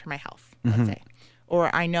know it's good for my health, let's say.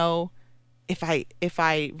 Or I know if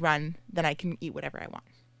I run, then I can eat whatever I want.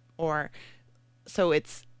 Or so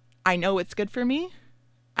I know it's good for me.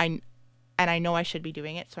 And I know I should be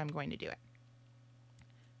doing it, so I'm going to do it.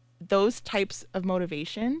 Those types of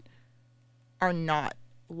motivation are not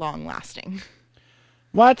long lasting.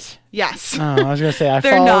 What? Yes. Oh, I was gonna say I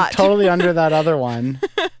They're fall not. totally under that other one.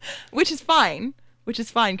 Which is fine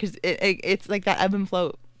because it's like that ebb and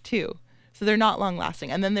flow too. So they're not long lasting.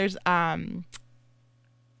 And then there's the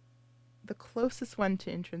closest one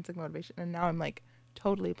to intrinsic motivation, and now I'm like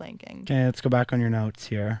totally blanking. Okay, let's go back on your notes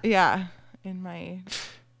here. Yeah, in my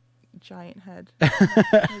giant head.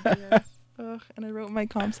 Ideas. Ugh, and I wrote my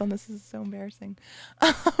comps on this. This is so embarrassing.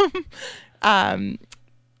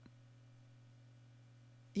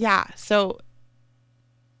 Yeah, so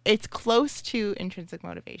it's close to intrinsic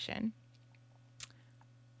motivation,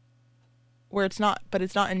 where it's not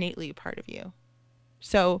innately a part of you.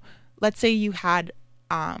 So let's say you had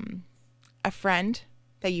a friend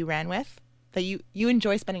that you ran with, that you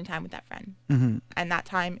enjoy spending time with that friend, and that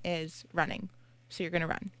time is running, so you're going to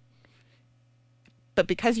run. But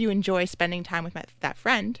because you enjoy spending time with that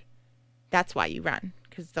friend, that's why you run,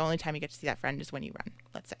 because the only time you get to see that friend is when you run,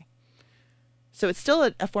 let's say. So it's still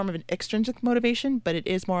a form of an extrinsic motivation, but it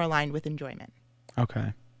is more aligned with enjoyment.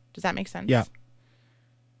 Okay. Does that make sense? Yeah.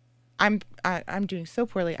 I'm doing so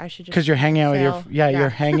poorly. I should just Because you're hanging out with fail. you're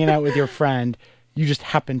hanging out with your friend. You just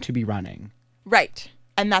happen to be running. Right.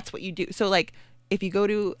 And that's what you do. So like if you go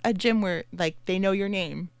to a gym where like they know your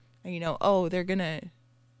name and you know, oh, they're gonna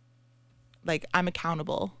like I'm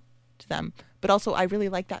accountable to them. But also I really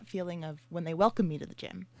like that feeling of when they welcome me to the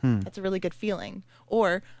gym. That's a really good feeling.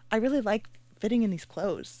 Or I really like fitting in these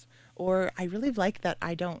clothes. Or I really like that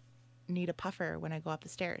I don't need a puffer when I go up the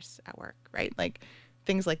stairs at work, right? Like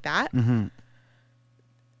things like that.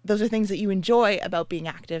 Those are things that you enjoy about being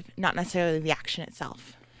active, not necessarily the action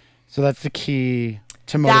itself. So that's the key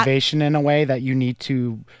to motivation in a way, that you need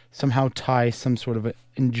to somehow tie some sort of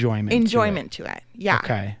enjoyment To it. Yeah.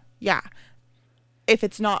 Okay. Yeah. If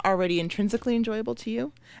it's not already intrinsically enjoyable to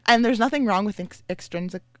you. And there's nothing wrong with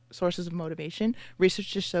extrinsic sources of motivation.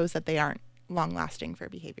 Research just shows that they aren't long lasting for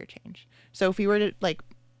behavior change. So if we were to like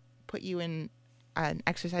put you in an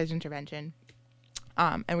exercise intervention,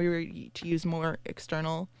 and we were to use more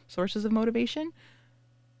external sources of motivation,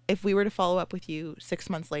 if we were to follow up with you 6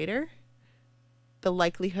 months later, the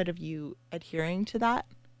likelihood of you adhering to that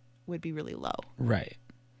would be really low. Right.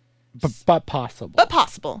 But possible. But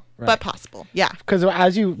possible. Right. But possible. Yeah. Because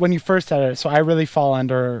when you first said it, so I really fall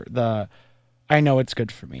under I know it's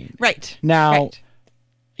good for me. Right. Now, Right.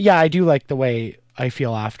 yeah, I do like the way I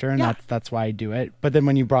feel after, and Yeah. that's why I do it. But then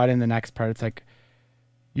when you brought in the next part, it's like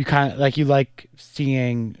you kind of like I like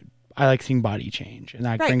seeing body change, and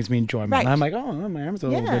that Right. brings me enjoyment. Right. And I'm like, oh, my arms are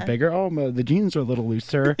a little Yeah. bit bigger. Oh, the jeans are a little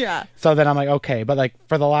looser. Yeah. So then I'm like, okay, but like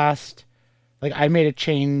for the last, like I made a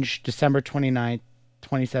change December 29th,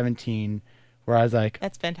 2017, where I was like,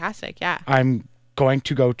 That's fantastic. Yeah. I'm going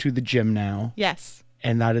to go to the gym now, Yes.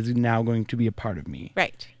 and that is now going to be a part of me.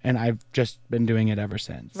 Right. And I've just been doing it ever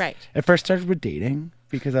since. Right. It first started with dating,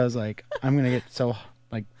 because I was like, I'm going to get so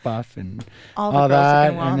like buff and All the all girls are that,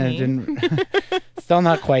 gonna want and me. it didn't, still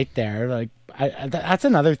not quite there. Like that's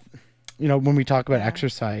another, when we talk about Yeah.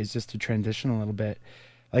 exercise, just to transition a little bit,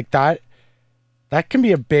 like that can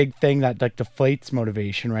be a big thing that like deflates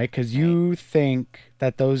motivation, right? Because you think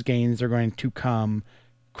that those gains are going to come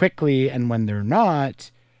quickly, and when they're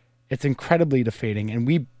not, it's incredibly deflating. And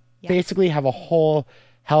we Yeah. basically have a whole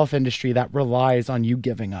health industry that relies on you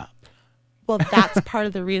giving up. Well, that's part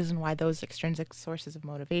of the reason why those extrinsic sources of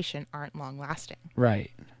motivation aren't long lasting.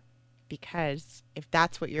 Right. Because if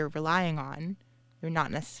that's what you're relying on, you're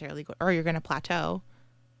not necessarily or you're going to plateau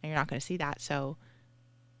and you're not going to see that. So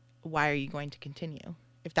why are you going to continue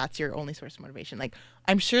if that's your only source of motivation? Like,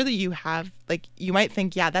 I'm sure that you have, like, you might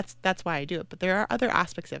think, yeah, that's why I do it. But there are other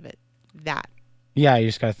aspects of it that, Yeah, you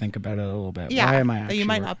just got to think about it a little bit. yeah, Why am I that actually you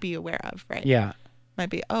might not be aware of, right? Yeah. Might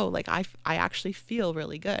be, oh, like I actually feel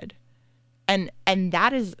really good. And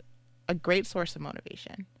that is a great source of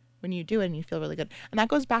motivation when you do it and you feel really good. And that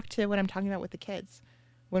goes back to what I'm talking about with the kids.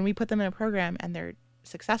 When we put them in a program and they're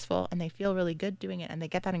successful and they feel really good doing it and they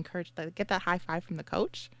get that encouraged, they get that high five from the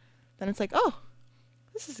coach, then it's like, oh,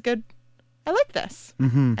 this is good. I like this.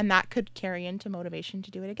 Mm-hmm. And that could carry into motivation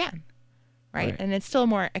to do it again. Right. Right. And it's still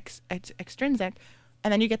more extrinsic.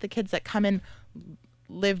 And then you get the kids that come in,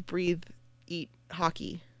 live, breathe, eat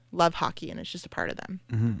hockey, love hockey, and it's just a part of them.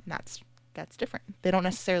 Mm-hmm. And that's different. They don't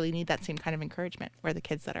necessarily need that same kind of encouragement where the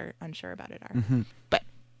kids that are unsure about it are. Mm-hmm. But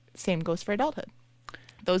same goes for adulthood.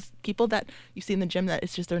 Those people that you see in the gym that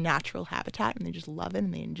it's just their natural habitat and they just love it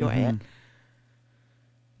and they enjoy it.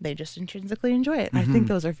 They just intrinsically enjoy it. I think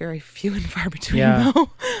those are very few and far between Yeah. though.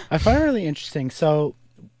 I find it really interesting. So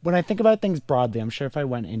when I think about things broadly, I'm sure if I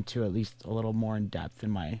went into at least a little more in depth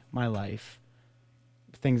in my life,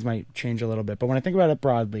 things might change a little bit. But when I think about it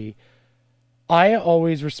broadly, I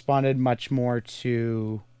always responded much more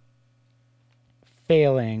to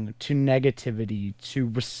failing, to negativity, to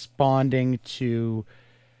responding to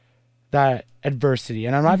that adversity.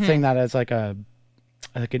 And I'm not saying that as like an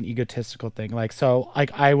egotistical thing. Like, so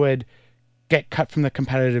like I would get cut from the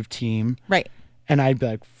competitive team. Right. And I'd be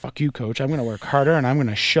like, fuck you, coach. I'm going to work harder and I'm going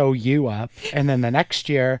to show you up. And then the next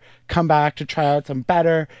year, come back to try out some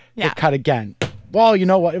better, Yeah. get cut again. Well, you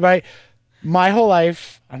know what, right? My whole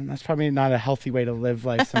life, and that's probably not a healthy way to live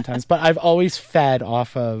life sometimes, but I've always fed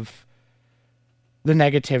off of the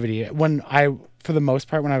negativity. For the most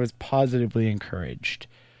part, when I was positively encouraged,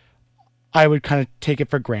 I would kind of take it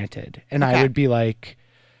for granted. And I Okay. would be like,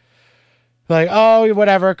 oh,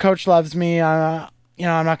 whatever, coach loves me. I'm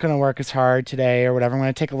not going to work as hard today or whatever. I'm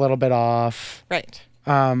going to take a little bit off. Right.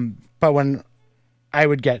 But when I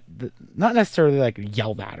would get, not necessarily like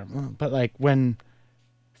yelled at him, but like when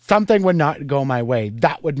something would not go my way,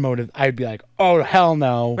 that would motivate. I'd be like, oh, hell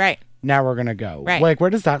no. Right. Now we're going to go. Right. Like, where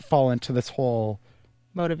does that fall into this whole,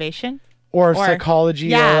 Motivation. or psychology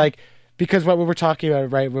yeah. or like, because what we were talking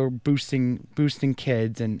about, right, we're boosting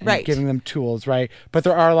kids and Right. giving them tools, right? But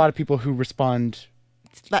there are a lot of people who respond.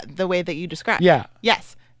 The way that you described. Yeah.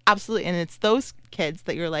 Yes, absolutely. And it's those kids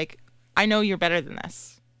that you're like, I know you're better than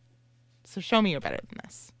this. So show me you're better than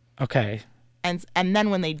this. Okay. And then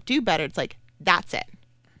when they do better, it's like, that's it.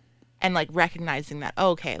 And like recognizing that, oh,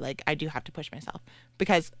 okay, like I do have to push myself.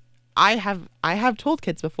 Because I have told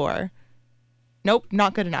kids before, nope,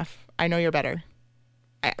 not good enough. I know you're better.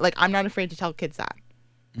 I'm not afraid to tell kids that.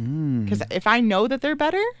 Because if I know that they're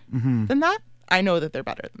better than that, I know that they're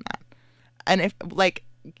better than that. And if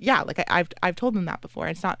I've told them that before.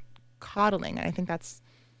 It's not coddling, and I think that's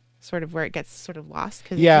sort of where it gets sort of lost.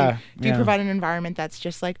 Because Yeah, if you provide an environment that's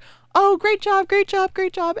just like, oh, great job,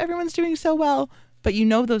 everyone's doing so well, but you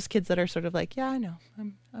know those kids that are sort of like, yeah, I know,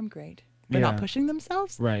 I'm great. They're not Yeah. pushing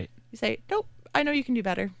themselves. Right. You say, nope, I know you can do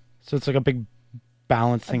better. So it's like a big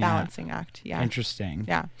balancing Balancing act. Yeah. Interesting.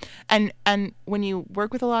 Yeah. And when you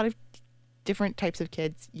work with a lot of different types of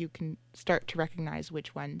kids, you can start to recognize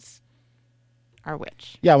which ones are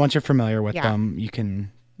which. Yeah, once you're familiar with Yeah. them, you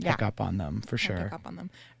can pick Yeah. up on them for sure. Pick up on them.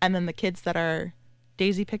 And then the kids that are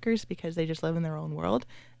daisy pickers because they just live in their own world,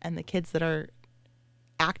 and the kids that are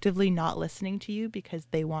actively not listening to you because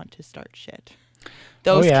they want to start shit.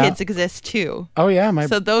 Those yeah. kids exist too. Oh yeah,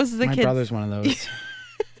 So those are the my kids. brother's one of those.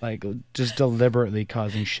 Like just deliberately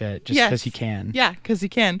causing shit just because he can. Yeah, because he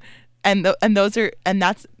can. And those are, and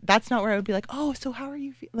that's not where I would be like, oh, so how are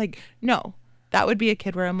you like, no, that would be a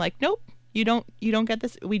kid where I'm like, nope, you don't get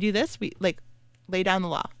this. We do this. We like lay down the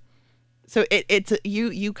law. So it's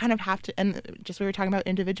you kind of have to, and just we were talking about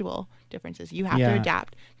individual differences. You have to Yeah.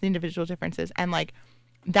 adapt the individual differences, and like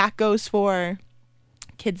that goes for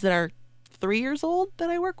kids that are 3 years old that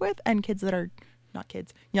I work with, and kids that are not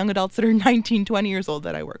kids, young adults that are 19, 20 years old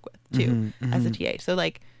that I work with too as a TA. So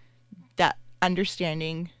like that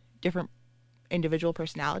understanding different individual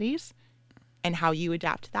personalities and how you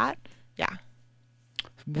adapt to that. Yeah.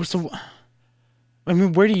 So, I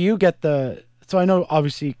mean, where do you get the? So I know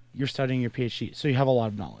obviously you're studying your PhD, so you have a lot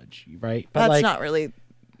of knowledge, right? But That's like, not really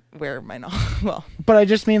where my knowledge, well, But I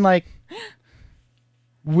just mean like,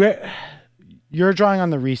 where you're drawing on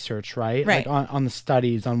the research, right? Right. Like on the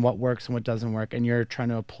studies, on what works and what doesn't work, and you're trying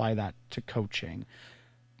to apply that to coaching.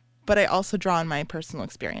 But I also draw on my personal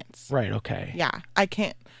experience. Right. Okay. Yeah. I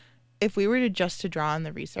can't, if we were to draw on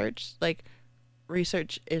the research, like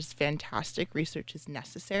research is fantastic. Research is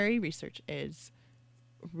necessary. Research is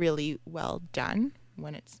really well done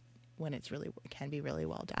when it's really, it can be really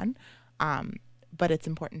well done. But it's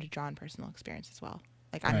important to draw on personal experience as well.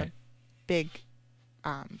 Like I'm a big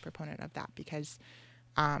proponent of that because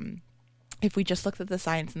if we just looked at the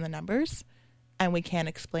science and the numbers and we can't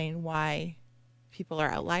explain why people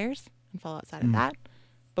are outliers and fall outside of that,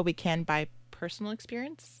 but we can by personal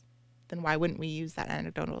experience, then why wouldn't we use that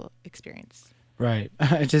anecdotal experience? Right.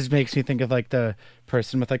 It just makes me think of like the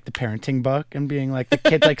person with like the parenting book and being like the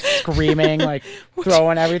kid's like screaming, like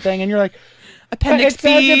throwing everything. And you're like, Appendix it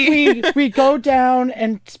says B. if we go down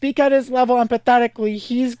and speak at his level empathetically,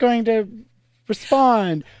 he's going to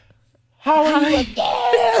respond. How are you like,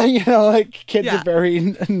 yeah! You know, like kids are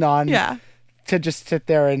very to just sit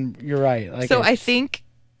there and you're right. Like, so I think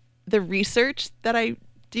the research that I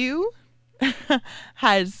do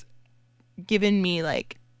has given me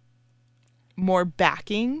like more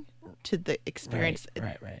backing to the experience,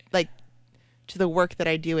 right. like to the work that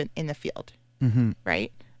I do in the field,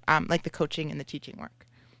 right? Like the coaching and the teaching work.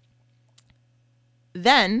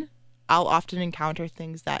 Then I'll often encounter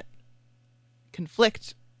things that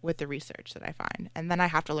conflict with the research that I find, and then I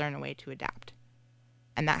have to learn a way to adapt.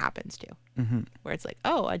 And that happens too, where it's like,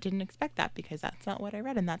 oh, I didn't expect that because that's not what I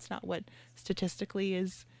read, and that's not what statistically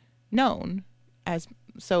is known as.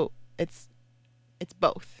 So it's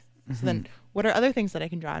both. So then what are other things that I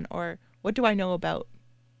can draw on, or what do I know about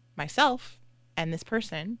myself and this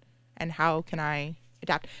person, and how can I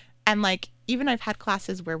adapt? And like, even I've had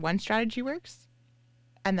classes where one strategy works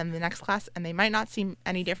and then the next class, and they might not seem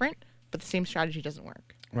any different, but the same strategy doesn't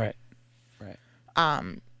work. Right.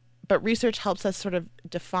 But research helps us sort of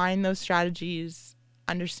define those strategies,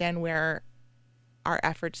 understand where our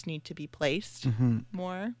efforts need to be placed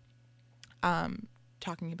more.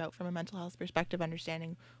 Talking about from a mental health perspective,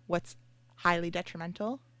 understanding what's highly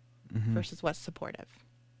detrimental versus what's supportive.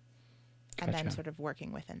 And then sort of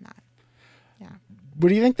working within that. Yeah. What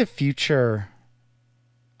do you think the future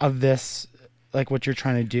of this, like what you're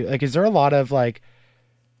trying to do, like, is there a lot of like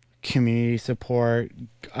community support,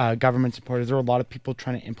 government support? Is there a lot of people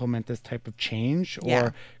trying to implement this type of change?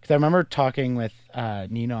 Or because I remember talking with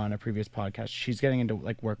Nina on a previous podcast, she's getting into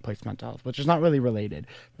like workplace mental health, which is not really related.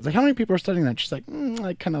 I was like, how many people are studying that? She's like,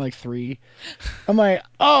 like kind of like 3. I'm like,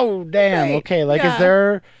 oh damn, okay. Like,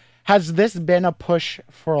 has this been a push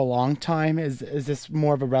for a long time? Is this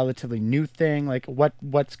more of a relatively new thing? Like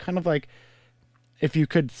what's kind of like, if you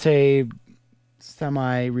could say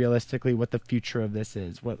semi-realistically what the future of this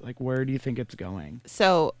is, where do you think it's going?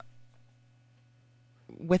 So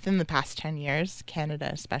within the past 10 years, Canada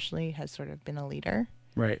especially has sort of been a leader.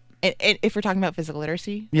 Right. If we're talking about physical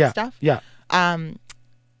literacy stuff. Yeah.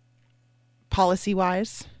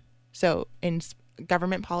 Policy-wise, so in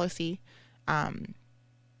government policy,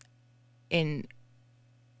 in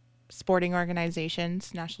sporting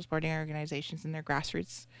organizations, national sporting organizations and their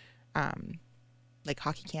grassroots, like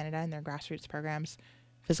Hockey Canada and their grassroots programs,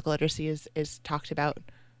 physical literacy is talked about.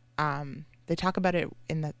 They talk about it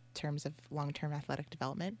in the terms of long-term athletic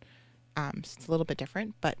development. So it's a little bit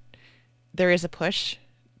different, but there is a push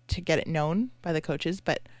to get it known by the coaches.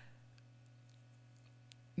 But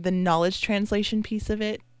the knowledge translation piece of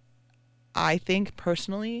it, I think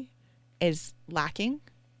personally, is lacking.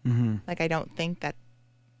 Like, I don't think that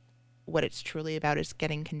what it's truly about is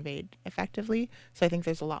getting conveyed effectively. So I think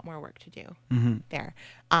there's a lot more work to do there.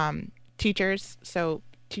 Teachers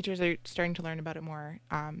are starting to learn about it more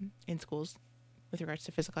in schools with regards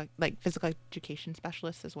to physical education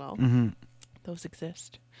specialists as well. Those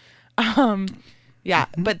exist.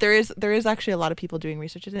 But there is actually a lot of people doing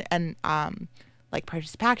research in it, and like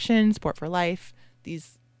Participation, Sport for Life,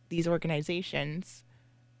 these organizations,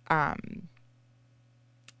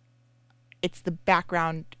 it's the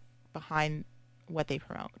background behind what they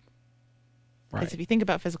promote. Because if you think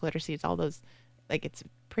about physical literacy, it's all those, like, it's a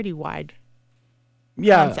pretty wide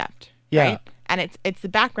concept. Right? And it's the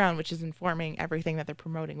background which is informing everything that they're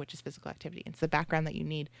promoting, which is physical activity. It's the background that you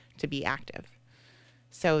need to be active.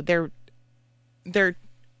 So they're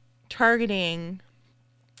targeting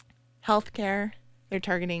healthcare. They're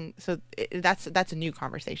targeting, that's a new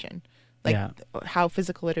conversation. Like how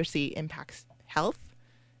physical literacy impacts health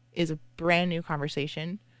is a brand new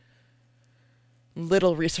conversation.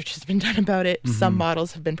 Little research has been done about it. Some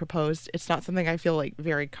models have been proposed. It's not something I feel like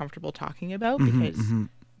very comfortable talking about because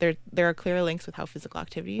there are clear links with how physical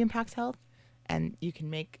activity impacts health, and you can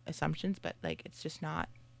make assumptions, but like it's just not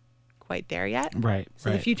quite there yet. Right. So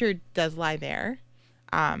right. the future does lie there,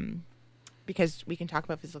 because we can talk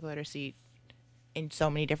about physical literacy in so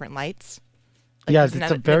many different lights. Like, Yeah, there's it's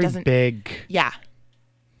another- a that very doesn't- big. Yeah.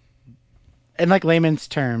 In like layman's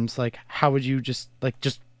terms, like how would you just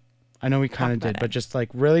I know we kind of about did, but it. just like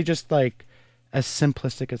really just like as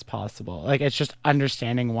simplistic as possible. Like it's just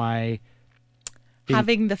understanding why. Being-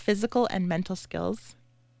 Having the physical and mental skills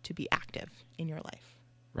to be active in your life.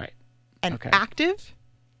 Right. And Okay. active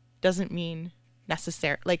doesn't mean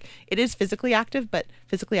necessary. Like it is physically active, but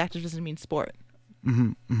physically active doesn't mean sport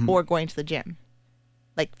or going to the gym.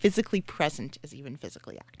 Like physically present is even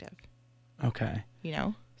physically active, Okay. you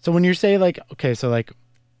know? So when you say like, okay, so like,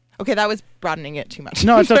 Okay, that was broadening it too much.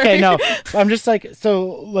 no, it's okay. Sorry. No, I'm just like, so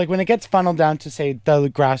like when it gets funneled down to say the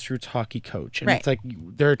grassroots hockey coach, and Right. it's like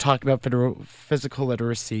they're talking about physical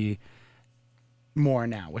literacy more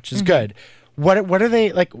now, which is good. What are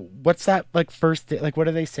they like? What's that like first? Like what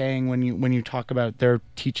are they saying when you talk about they're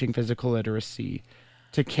teaching physical literacy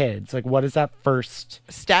to kids? Like what is that first?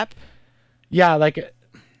 Step. Yeah, like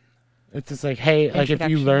it's just like, hey, like if you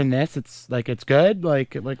Introduction. learn this, it's like it's good.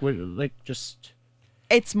 Like what? Like just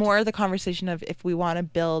It's more the conversation of if we want to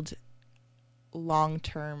build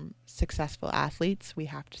long-term successful athletes, we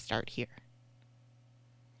have to start here.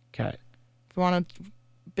 okay. If we want to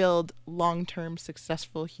build long-term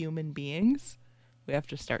successful human beings, we have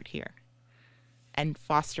to start here. And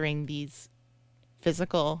fostering these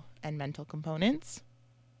physical and mental components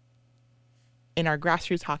in our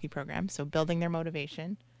grassroots hockey program. So building their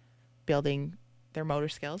motivation, building their motor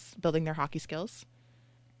skills, building their hockey skills.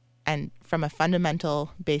 And from a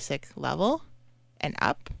fundamental basic level and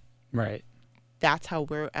up, Right. that's how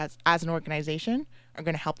we're, as an organization, are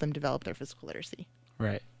going to help them develop their physical literacy.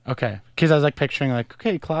 Right. Okay. Because I was like picturing like,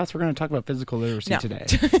 okay, class, we're going to talk about physical literacy No. today.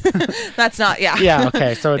 That's not, yeah. Yeah.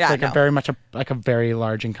 Okay. So it's Yeah, like no. a very much a very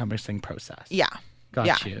large encompassing process. Yeah. Got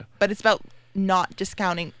yeah. you. But it's about not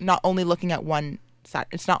discounting, not only looking at one side.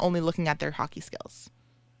 It's not only looking at their hockey skills,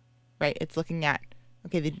 right? It's looking at,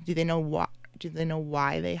 okay, do they know what? Do they know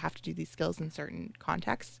why they have to do these skills in certain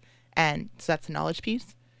contexts? And so that's a knowledge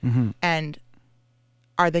piece. Mm-hmm. And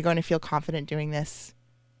are they going to feel confident doing this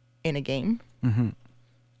in a game? Mm-hmm.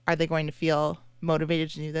 Are they going to feel motivated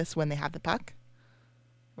to do this when they have the puck?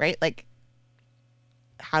 Right? Like,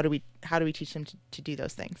 how do we teach them to do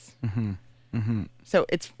those things? Mm-hmm. Mm-hmm. So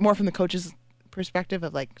it's more from the coach's perspective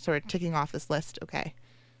of like sort of ticking off this list. Okay,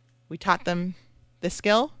 we taught them this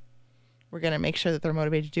skill. We're going to make sure that they're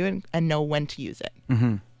motivated to do it and know when to use it.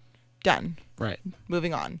 Mm-hmm. Done. Right.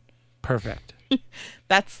 Moving on. Perfect.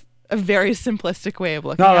 That's a very simplistic way of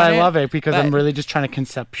looking No, at it. I love it because I'm but- really just trying to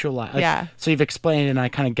conceptualize. Like, Yeah. So you've explained and I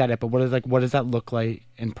kind of get it, but what does that look like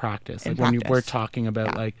in practice? In Like when you were practice. talking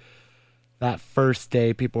about Yeah. like that first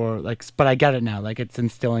day, people are like, but I get it now. Like it's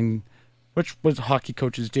instilling, which what hockey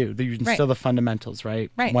coaches do. They instill the fundamentals, right?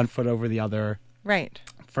 Right. 1 foot over the other. Right.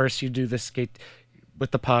 First, you do the skate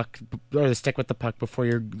with the puck or the stick with the puck before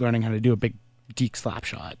you're learning how to do a big deke slap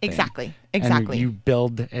shot. thing. Exactly. And Exactly. you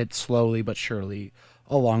build it slowly but surely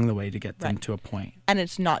along the way to get them Right. to a point. And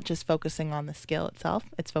it's not just focusing on the skill itself.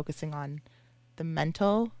 It's focusing on the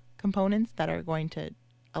mental components that are going to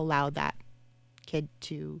allow that kid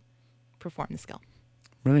to perform the skill.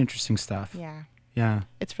 Really interesting stuff. Yeah. Yeah.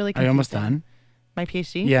 It's really Are you almost confusing. done? My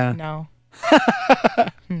PhD? Yeah. No.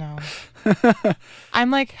 No. I'm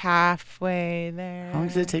like halfway there. How long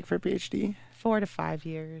does it take for a PhD? 4 to 5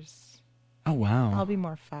 years. Oh wow. I'll be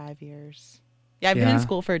more 5 years. Yeah, I've been in Yeah.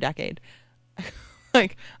 school for a decade.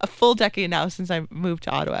 Like a full decade now since I moved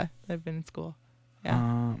to Ottawa. I've been in school.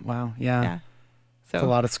 Yeah. Wow. Yeah. yeah. So It's a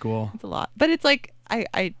lot of school. It's a lot. But it's like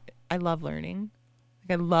I love learning.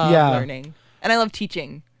 Like I love Yeah. learning. And I love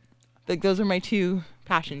teaching. Like those are my two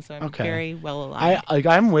passions, so I'm Okay. very well aligned.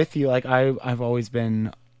 I'm with you. Like I've always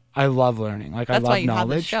been. I love learning. Like That's I love why you have this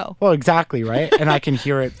knowledge. show. Well, exactly right. And I can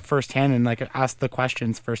hear it firsthand and like ask the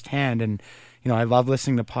questions firsthand. And you know, I love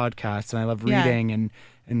listening to podcasts and I love Yeah. reading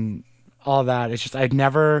and all that. It's just I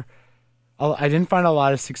didn't find a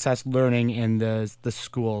lot of success learning in the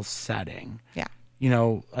school setting. Yeah. You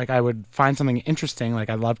know, like I would find something interesting. Like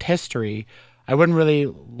I loved history. I wouldn't really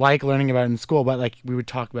like learning about it in school, but like we would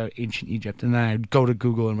talk about ancient Egypt, and then I'd go to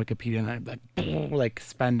Google and Wikipedia, and I'd like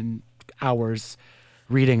spend hours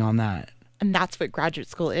reading on that. And that's what graduate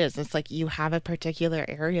school is. It's like you have a particular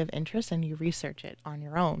area of interest and you research it on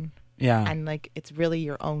your own. Yeah. And like it's really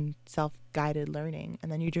your own self-guided learning.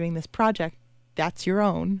 And then you're doing this project that's your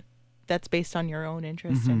own, that's based on your own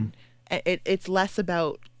interest. And it's less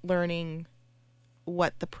about learning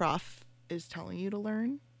what the prof is telling you to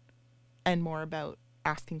learn and more about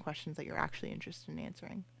asking questions that you're actually interested in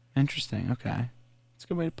answering. Interesting. Okay. That's a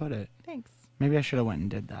good way to put it. Thanks. Maybe I should have went and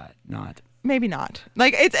did that. Not. Maybe not.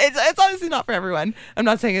 Like it's honestly not for everyone. I'm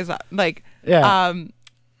not saying it's not like Yeah.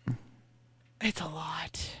 it's a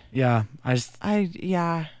lot. Yeah. I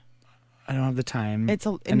don't have the time It's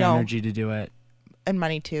a and no energy to do it. and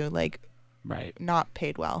money too. Like Right. not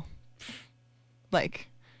paid well. Like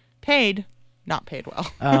paid, not paid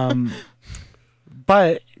well.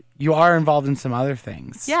 But you are involved in some other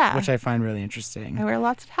things. Yeah. Which I find really interesting. I wear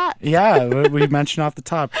lots of hats. Yeah. we mentioned off the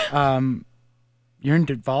top. You're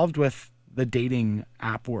involved with the dating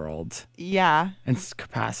app world Yeah. in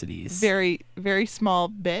capacities. Very, very small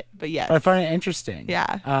bit, but yes. But I find it interesting.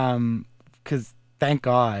 Yeah. Because thank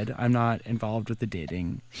God I'm not involved with the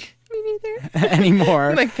dating Me neither.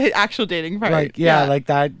 anymore. Like the actual dating part. Like, yeah, like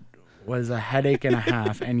that was a headache and a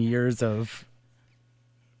half and years of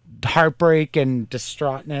heartbreak and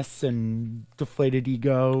distraughtness and deflated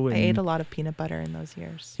ego. And I ate a lot of peanut butter in those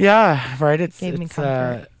years. yeah, right. Gave me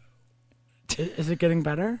comfort. Is it getting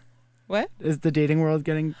better? What? Is the dating world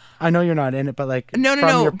getting? I know you're not in it, but like No. from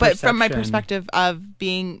your But from my perception- perspective of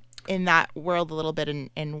being in that world a little bit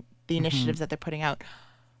and the initiatives that they're putting out,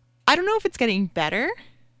 I don't know if it's getting better,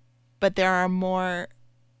 but there are more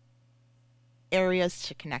areas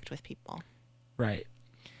to connect with people. right?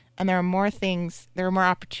 And there are more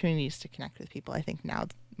opportunities to connect with people, I think, now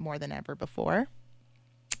more than ever before.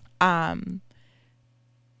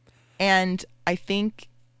 And I think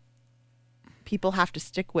people have to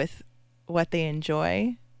stick with what they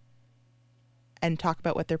enjoy and talk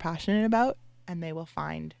about what they're passionate about, and they will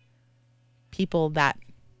find people that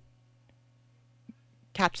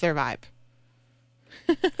catch their vibe.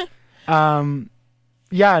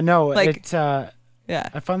 Yeah, no, Like- I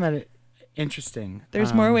Yeah. found that interesting.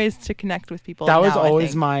 There's more ways to connect with people. That was now, I always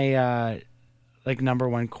think. my like number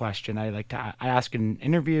one question. I ask in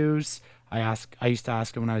interviews. I used to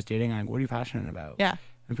ask them when I was dating. Like, what are you passionate about? Yeah.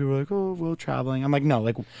 And people were like, oh, well, traveling. I'm like, no,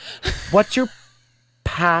 like, what's your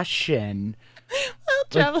passion? Well,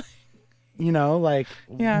 traveling. You know, like,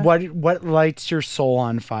 Yeah. what lights your soul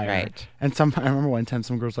on fire? Right. And I remember one time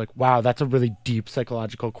some girls like, wow, that's a really deep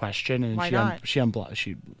psychological question. And Why she not?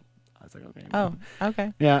 I was like, okay. Oh,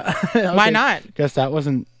 okay. Yeah. Why Okay. not? Guess that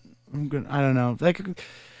wasn't good. I don't know. Like,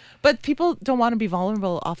 But people don't want to be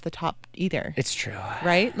vulnerable off the top either, it's true.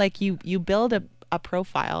 right? Like you build a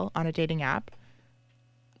profile on a dating app.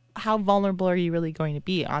 How vulnerable are you really going to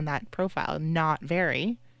be on that profile? Not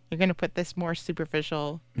very. You're going to put this more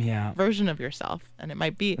superficial Yeah. version of yourself, and it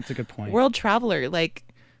might be That's a good point. world traveler, like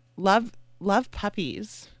love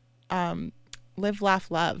puppies, live,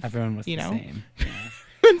 laugh, love. Everyone was you the know? same.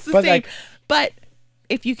 It's the But, same. like- But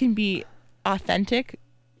if you can be authentic,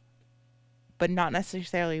 but not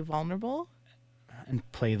necessarily vulnerable, And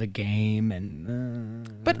play the game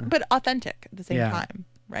and. but authentic at the same Yeah. time,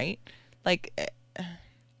 right? Like,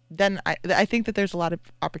 then I think that there's a lot of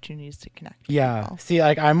opportunities to connect. With Yeah. people. See,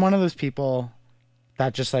 like I'm one of those people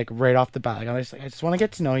that just like right off the bat, like I just want to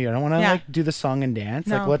get to know you. I don't want to Yeah. like do the song and dance.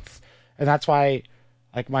 No. Like and that's why,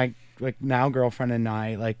 like my now girlfriend and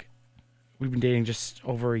I like we've been dating just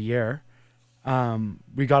over a year.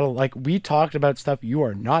 We talked about stuff you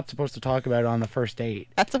are not supposed to talk about on the first date.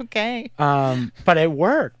 That's okay. But it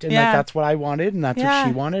worked, and Yeah. like that's what I wanted, and that's Yeah. what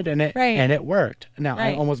she wanted, and it Right. and it worked. Now I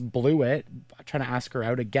Right. almost blew it trying to ask her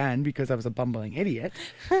out again because I was a bumbling idiot,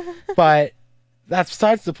 but that's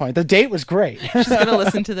besides the point. The date was great. She's gonna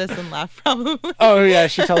listen to this and laugh probably. Oh yeah,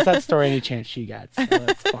 she tells that story any chance she gets, so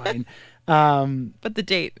that's fine. But the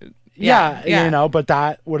date. Yeah, you know, but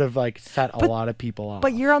that would have like set a But- lot of people off.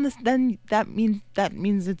 But you're on this. Then that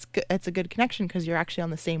means it's good. It's a good connection because you're actually on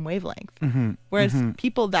the same wavelength. Mm-hmm. Whereas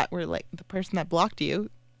people that were like the person that blocked you,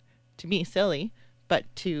 to me silly, but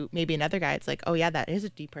to maybe another guy, it's like, oh yeah, that is a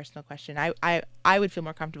deep personal question. I would feel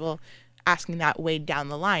more comfortable asking that way down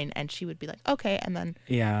the line, and she would be like, okay, and then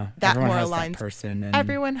yeah, that everyone more has aligns. that person. And,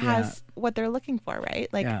 everyone yeah. has what they're looking for, right?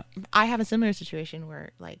 Like Yeah. I have a similar situation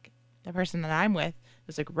where like the person that I'm with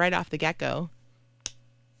was like right off the get go,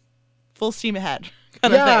 full steam ahead.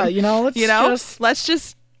 Kind Yeah, of thing. you know, Let's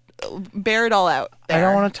just bear it all out. I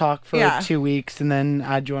don't want to talk for Yeah. 2 weeks and then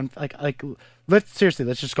add you on. Like, let's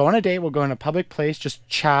just go on a date. We'll go in a public place, just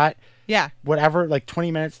chat, Yeah, whatever, like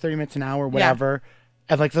 20 minutes, 30 minutes, an hour, whatever.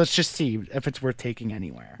 And like, let's just see if it's worth taking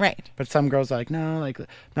anywhere. right. But some girls are like, no, like,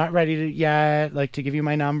 not ready to yet. Like, to give you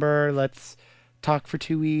my number, let's talk for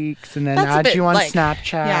 2 weeks and then That's a add bit, you on like,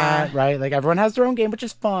 Snapchat, yeah. right? Like, everyone has their own game, which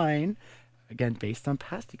is fine. Again, based on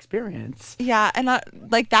past experience. Yeah, and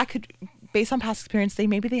like that could, based on past experience, they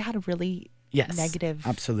had a really Yes. negative.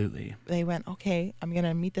 Absolutely. They went, okay, I'm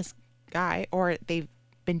gonna meet this guy, or they've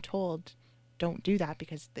been told, don't do that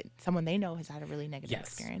because someone they know has had a really negative Yes.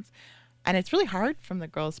 experience. And it's really hard from the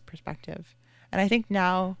girl's perspective. And I think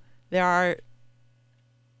now there's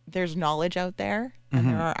knowledge out there and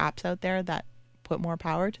there are apps out there that put more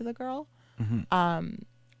power to the girl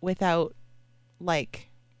without like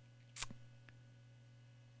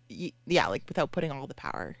without putting all the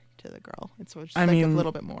power to the girl. It's just I like a mean-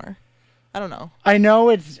 little bit more. I don't know. I know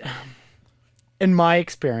it's in my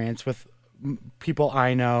experience with people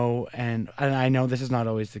I know, and I know this is not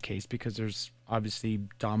always the case because there's obviously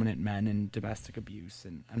dominant men and domestic abuse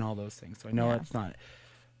and all those things. So I know Yeah. it's not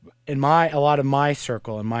in a lot of my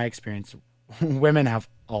circle, in my experience, women have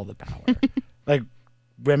all the power. Like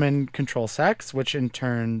women control sex, which in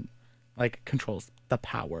turn like controls the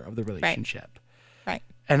power of the relationship. Right.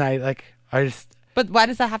 And I just But why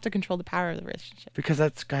does that have to control the power of the relationship? because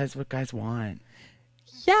that's what guys want.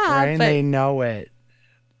 Yeah, Right? And but they know it.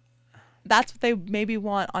 that's what they maybe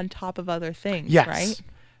want on top of other things, Yes. right?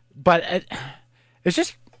 But it's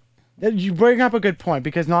just you bring up a good point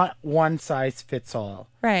because not one size fits all.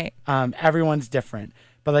 Right. Everyone's different.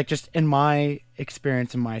 But like just in my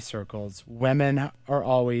experience in my circles, women are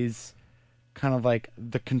always kind of like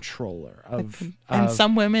the controller of And of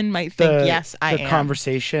some women might think, yes, I the am.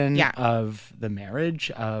 conversation Yeah. of the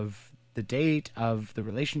marriage, of the date, of the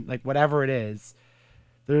relation, like whatever it is.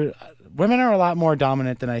 Women are a lot more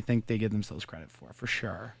dominant than I think they give themselves credit for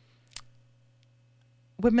sure.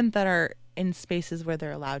 Women that are in spaces where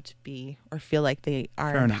they're allowed to be or feel like they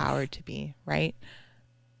are Fair enough. empowered to be, right?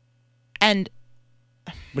 And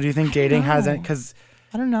But do you think dating hasn't, know. because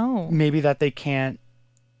I don't know. maybe that they can't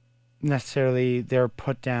necessarily, they're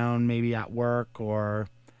put down maybe at work or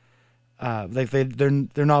like they're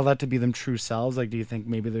not allowed to be them true selves. Like, do you think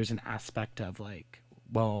maybe there's an aspect of like,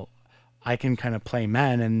 well, I can kind of play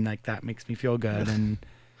men and like that makes me feel good, and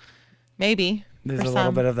Maybe. there's for a little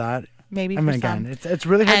some. bit of that. Maybe I mean, for again, some. it's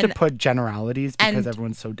really hard And- to put generalities because and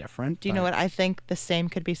everyone's so different. Do you know but- what? I think the same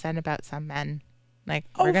could be said about some men. Like,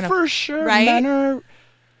 Oh, we're gonna for sure. right? Men are.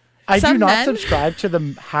 I do Some not men- subscribe to the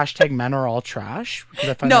hashtag men are all trash because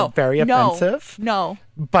I find no, that very no, offensive. No.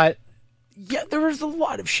 But yeah, there was a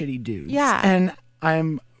lot of shitty dudes. Yeah. And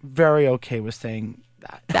I'm very okay with saying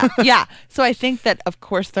that. Yeah. So I think that of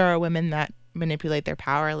course there are women that manipulate their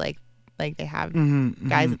power, like they have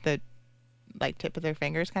guys at the like tip of their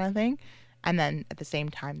fingers kind of thing, and then at the same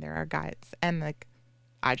time there are guys, and like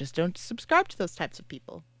I just don't subscribe to those types of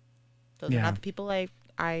people. Those are Yeah. not the people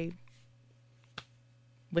I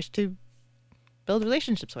wish to build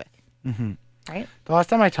relationships with. Mhm. Right? The last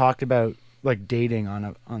time I talked about like dating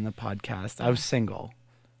on the podcast, I was single.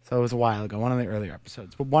 So it was a while ago, one of the earlier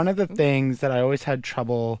episodes. But one of the things that I always had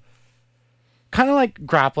trouble kind of like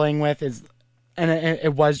grappling with is, and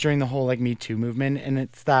it was during the whole like Me Too movement, and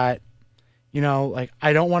it's that, you know, like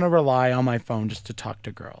I don't want to rely on my phone just to talk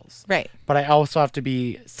to girls. Right. But I also have to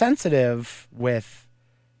be sensitive with,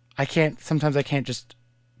 sometimes I can't just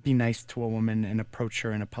be nice to a woman and approach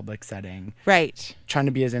her in a public setting, Right. trying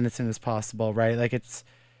to be as innocent as possible, right? Like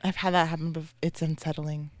I've had that happen, but it's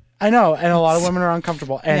unsettling. I know, and a lot of women are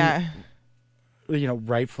uncomfortable, and yeah. you know,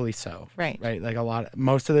 rightfully so. Right. Right. Like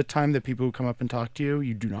most of the time, the people who come up and talk to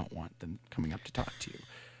you do not want them coming up to talk to you.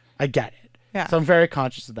 I get it. Yeah. So I'm very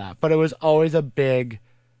conscious of that, but it was always a big,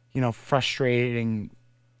 you know, frustration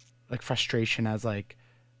as like,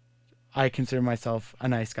 I consider myself a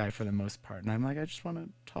nice guy for the most part, and I'm like, I just want to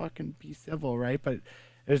talk and be civil, right? But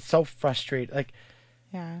it's so frustrating. Like,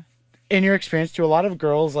 Yeah. in your experience, do a lot of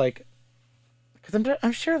girls like? Because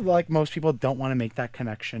I'm sure like most people don't want to make that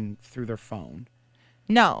connection through their phone.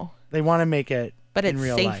 No, They want to make it, but in it's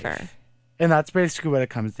real safer. life. And that's basically what it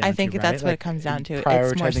comes down to. I think right? that's what Like, it comes down to. It's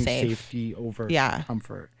Prioritizing more safe. safety over Yeah.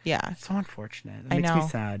 comfort. Yeah. It's so unfortunate. It I makes me know.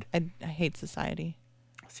 sad. I hate society.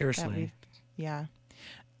 that Seriously. we've- Yeah.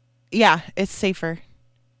 Yeah, it's safer.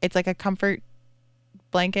 It's like a comfort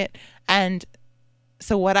blanket. And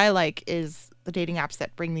so what I like is the dating apps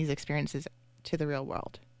that bring these experiences to the real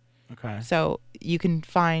world. Okay. So you can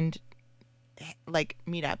find like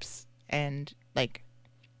meetups and like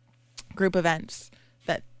group events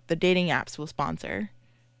that the dating apps will sponsor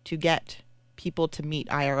to get people to meet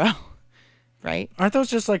IRL, right? Aren't those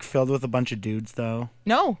just like filled with a bunch of dudes though?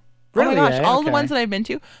 No. Really, Oh my gosh, eh? all the Okay. ones that I've been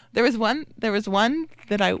to. There was one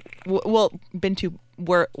that I been to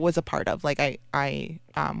was a part of. Like I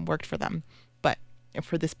worked for them, but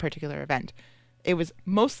for this particular event, it was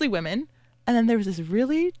mostly women, and then there was this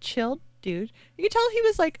really chilled dude. You could tell he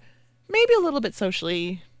was like maybe a little bit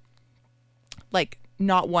socially like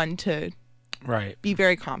not one to Right. be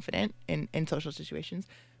very confident in social situations.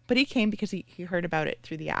 But he came because he heard about it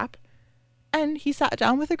through the app. And he sat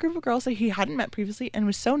down with a group of girls that he hadn't met previously and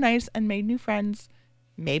was so nice and made new friends.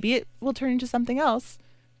 Maybe it will turn into something else,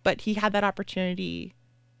 but he had that opportunity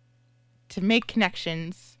to make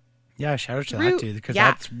connections. Yeah, shout out to Through- that dude, because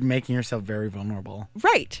yeah. that's making yourself very vulnerable.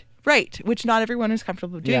 Right, which not everyone is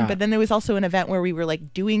comfortable doing. Yeah. But then there was also an event where we were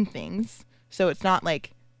like doing things. So it's not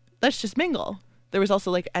like, let's just mingle. There was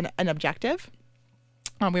also like an objective.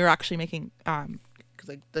 We were actually making, because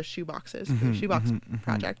like the shoe boxes, for the shoebox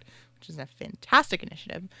project, which is a fantastic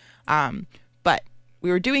initiative. But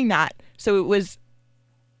we were doing that. So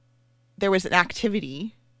there was an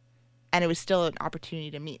activity and it was still an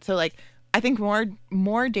opportunity to meet. So like, I think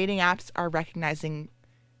more dating apps are recognizing,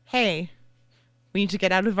 hey, we need to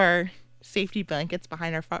get out of our safety blankets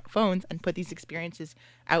behind our phones and put these experiences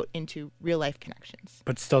out into real life connections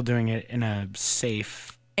But still doing it in a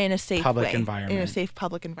safe, in a safe public way, environment. in a safe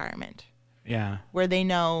public environment yeah. where they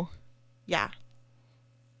know, yeah.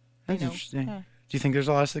 They That's know, interesting. yeah. Do you think there's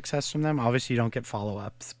a lot of success from them? Obviously, you don't get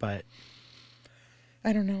follow-ups, but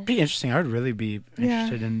I don't know. it'd be interesting. I would really be Yeah.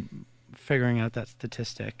 interested in figuring out that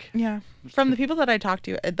statistic. Yeah. From the people that I talked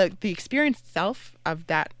to, the experience itself of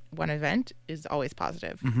that one event is always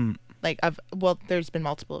positive. Mm-hmm. Like there's been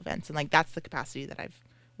multiple events, and like that's the capacity that I've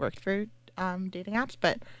worked for dating apps,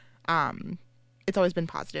 but it's always been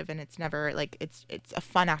positive, and it's never like it's a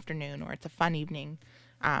fun afternoon or it's a fun evening,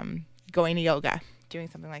 going to yoga, doing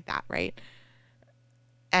something like that, right?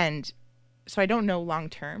 And so I don't know long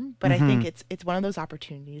term, but I think it's one of those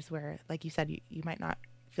opportunities where, like you said, you might not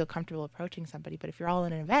feel comfortable approaching somebody, but if you're all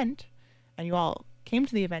in an event and you all came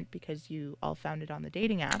to the event because you all found it on the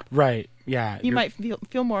dating app, Right. Yeah. you might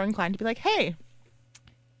feel more inclined to be like, hey,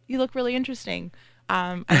 you look really interesting.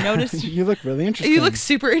 I noticed you look really interesting. you look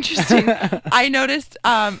super interesting. I noticed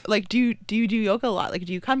like do you do yoga a lot? Like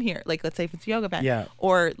do you come here? Like let's say if it's a yoga event. Yeah.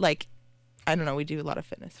 Or like I don't know, we do a lot of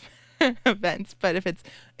fitness events, but if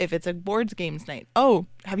it's a boards games night, oh,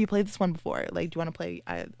 have you played this one before? Like do you want to play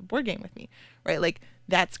a board game with me? Right? Like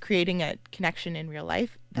that's creating a connection in real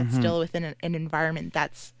life that's still within an environment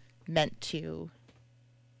that's meant to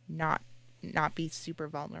not be super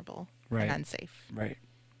vulnerable Right. and unsafe. Right.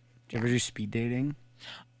 Do you ever do speed dating?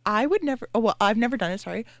 I would never. Oh, well, I've never done it.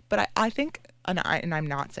 Sorry, but I think, and I'm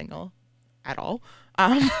not single, at all.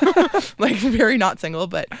 Like very not single.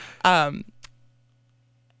 But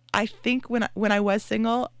I think when I was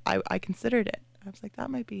single, I considered it. I was like, that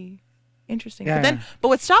might be interesting. Yeah. But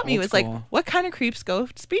what stopped me Old was like, school. what kind of creeps go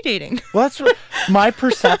speed dating? Well, that's what, my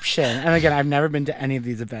perception. And again, I've never been to any of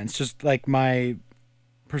these events. Just like my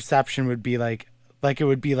perception would be like it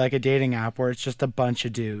would be like a dating app where it's just a bunch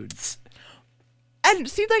of dudes. And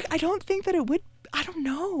see, like, I don't think that it would. I don't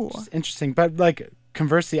know. It's interesting. But like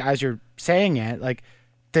conversely, as you're saying it, like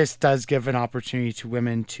this does give an opportunity to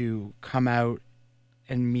women to come out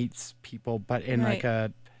and meet people, but in like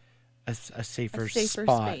a safer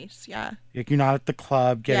spot. Space. Yeah. Like you're not at the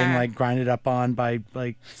club getting Yeah. like grinded up on by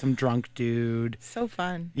like some drunk dude. So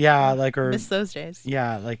fun. Yeah, like or Miss those days.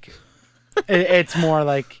 yeah, like it's more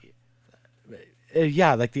like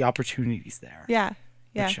yeah, like the opportunities there. Yeah.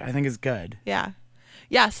 Yeah. Which I think is good. Yeah.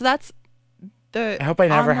 Yeah. So that's the. I hope I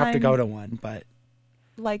never have to online- go to one, but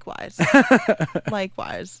Likewise.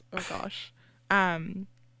 Likewise. Oh gosh.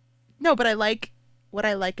 No, but what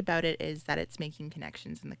I like about it is that it's making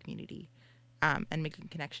connections in the community, and making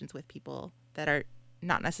connections with people that are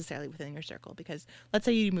not necessarily within your circle. Because let's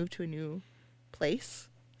say you move to a new place,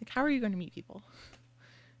 like how are you going to meet people?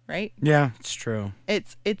 Right? yeah, it's true.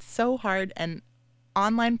 It's so hard, and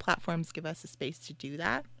online platforms give us a space to do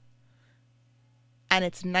that. And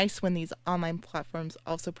it's nice when these online platforms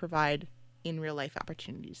also provide in real life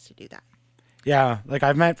opportunities to do that. Yeah, like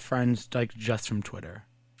I've met friends like just from Twitter.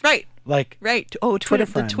 Right. Like Right. Oh, Twitter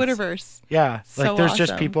the friends. Twitterverse. yeah, So like there's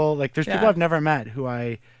just awesome. people like there's people Yeah. I've never met who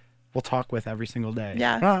I will talk with every single day.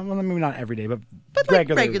 Yeah. Well, maybe not every day, but But like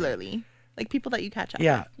regularly. regularly. Like people that you catch up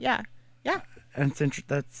Yeah. with. Yeah. Yeah. And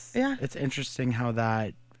it's Yeah. it's interesting how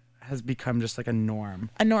that has become just like a norm.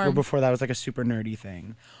 A norm. Where before that was like a super nerdy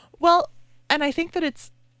thing. Well, and I think that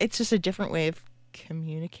it's just a different way of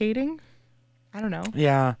communicating. I don't know.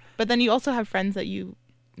 Yeah. But then you also have friends that you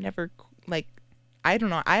never like. I don't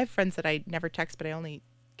know. I have friends that I never text, but I only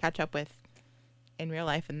catch up with in real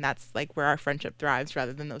life, and that's like where our friendship thrives,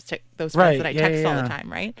 rather than those friends Right, that I yeah, text yeah, all the yeah.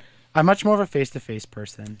 time, right? I'm much more of a face-to-face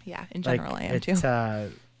person. Yeah, in general, I am too. it's,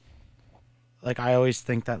 like I always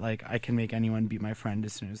think that like I can make anyone be my friend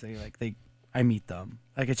as soon as I meet them.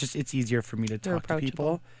 Like it's easier for me to You're talk to people.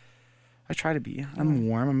 approachable. I try to be. I'm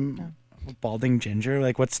warm. I'm a balding ginger.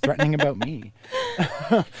 Like what's threatening about me?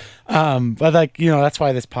 But like that's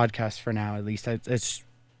why this podcast for now at least it's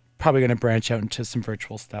probably going to branch out into some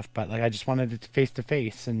virtual stuff, but like I just wanted it face to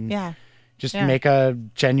face and Yeah. just Yeah. make a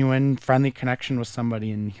genuine, friendly connection with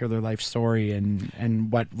somebody and hear their life story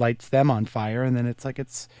and what lights them on fire. And then it's like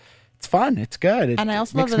it's fun, it's good. And I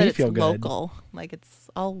also makes love that me it's feel good. local. Like it's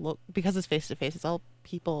all because it's face to face. It's all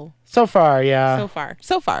people. So far, yeah.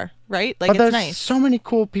 So far, right? Like But it's there's nice. so many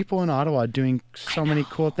cool people in Ottawa doing so many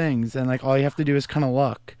cool things, and like all you have to do is kind of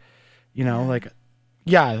look, like,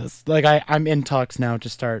 yeah, it's like I'm in talks now to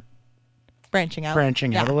start branching out.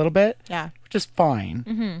 branching out Yeah. a little bit, Yeah. which is fine.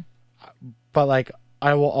 Mm-hmm. But like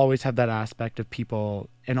I will always have that aspect of people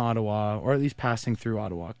in Ottawa, or at least passing through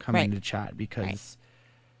Ottawa, coming Right. to chat because,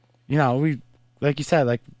 we, like you said,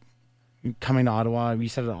 like coming to Ottawa, you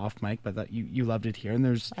said it off mic, but that you loved it here, and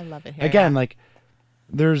there's I love it here. again like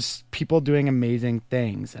there's people doing amazing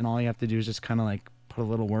things, and all you have to do is just kind of like put a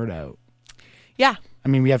little word out. Yeah. I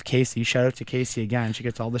mean, we have Casey. Shout out to Casey again. She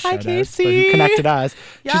gets all the Hi, shout outs. But Casey. who connected us.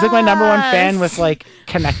 She's like my number one fan Yes. with like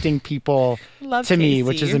connecting people Love to me,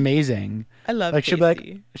 which is Casey. amazing. I love Like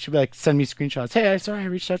Casey. she'll be like send me screenshots. Hey, sorry I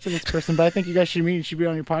reached out to this person, but I think you guys should meet. She'd be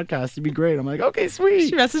on your podcast. It'd be great. I'm like, okay, sweet.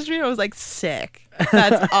 She messaged me and I was like, sick.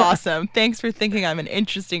 That's awesome. Thanks for thinking I'm an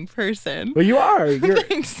interesting person. Well, you are. You're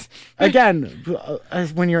Thanks. again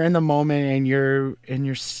when you're in the moment and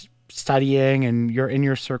you're studying and you're in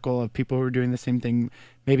your circle of people who are doing the same thing.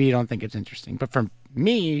 Maybe you don't think it's interesting, but for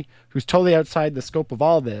me, who's totally outside the scope of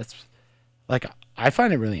all this, like I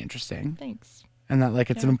find it really interesting, Thanks. and that like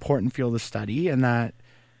it's an important field to study, and that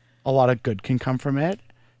a lot of good can come from it.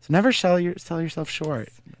 So never sell yourself short.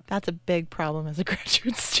 That's a big problem as a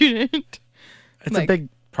graduate student. It's Like, a big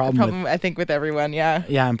problem. I think, with everyone. Yeah.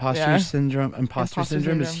 Imposter Yeah. syndrome. Imposter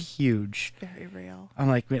syndrome is syndrome. huge. Very real. I'm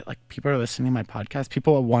like people are listening to my podcast.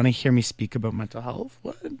 People want to hear me speak about mental health.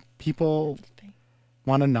 What? People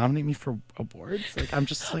want to nominate me for awards? Like I'm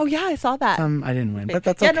just like, Oh yeah, I saw that. I didn't win, but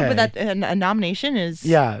that's yeah, okay. no, but that a nomination is.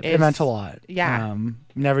 it meant a lot. Yeah.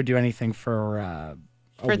 Never do anything for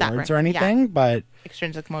For that awards one, or anything, but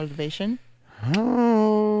extrinsic motivation.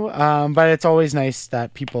 but it's always nice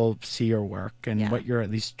that people see your work and Yeah. what you're at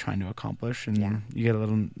least trying to accomplish, and Yeah. you get a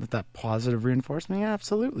little that positive reinforcement. Yeah,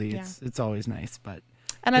 absolutely. Yeah. It's always nice, but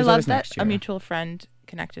And I there's love always that next a year. mutual friend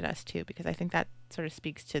connected us too, because I think that sort of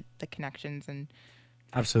speaks to the connections and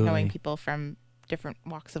absolutely. knowing people from different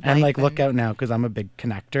walks of life. And like, look out now, because I'm a big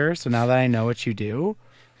connector. So now that I know what you do,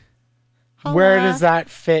 where Holla. does that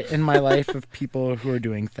fit in my life of people who are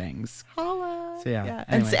doing things? Holla. So, yeah,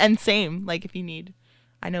 And, anyway. and same, like if you need,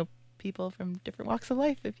 I know people from different walks of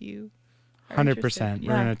life if you are 100%. interested.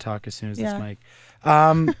 We're Yeah. going to talk as soon as Yeah. this mic.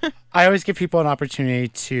 I always give people an opportunity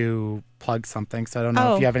to plug something. So I don't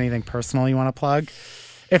know Oh. if you have anything personal you want to plug.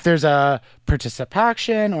 If there's a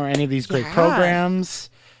participation or any of these great Yeah. programs.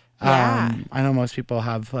 Yeah. I know most people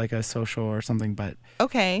have like a social or something, but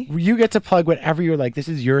Okay. you get to plug whatever you're like. This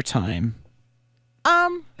is your time.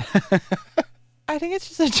 I think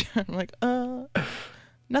it's just I'm like,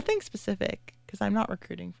 nothing specific because I'm not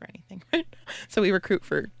recruiting for anything, right? So we recruit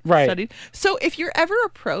for Right. studies. So if you're ever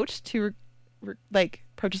approached to like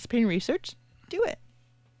participate in research, do it.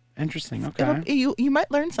 Interesting. Okay. You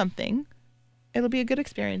might learn something. It'll be a good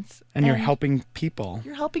experience. And you're helping people.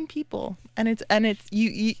 You're helping people, and it's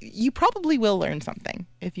you probably will learn something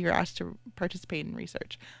if you're asked to participate in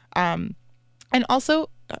research, and also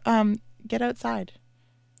get outside.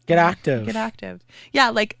 Get active. Get active. Yeah,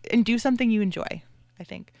 like, and do something you enjoy, I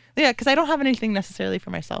think. Yeah, because I don't have anything necessarily for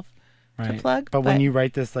myself to plug. But when you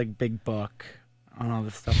write this like big book on all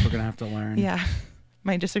the stuff we're gonna have to learn. Yeah,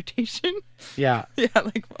 my dissertation. Yeah. Yeah,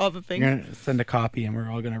 like all the things. You're gonna send a copy and we're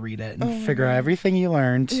all gonna read it and Oh my figure out God. everyth everything you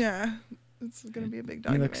learned. Yeah, it's going to be a big You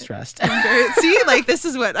document. look stressed. See, like, this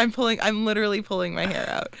is what I'm pulling. I'm literally pulling my hair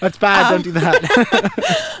out. That's bad. Don't do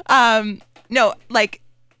that. No, like,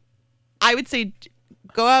 I would say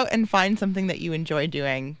go out and find something that you enjoy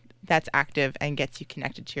doing that's active and gets you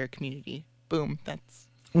connected to your community. Boom. That's.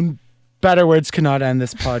 Better words cannot end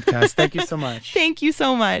this podcast. Thank you so much. Thank you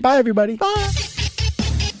so much. Bye, everybody. Bye.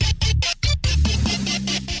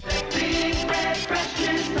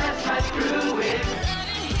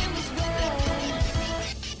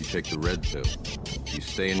 You take the red pill, you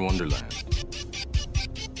stay in Wonderland,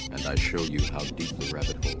 and I show you how deep the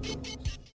rabbit hole goes.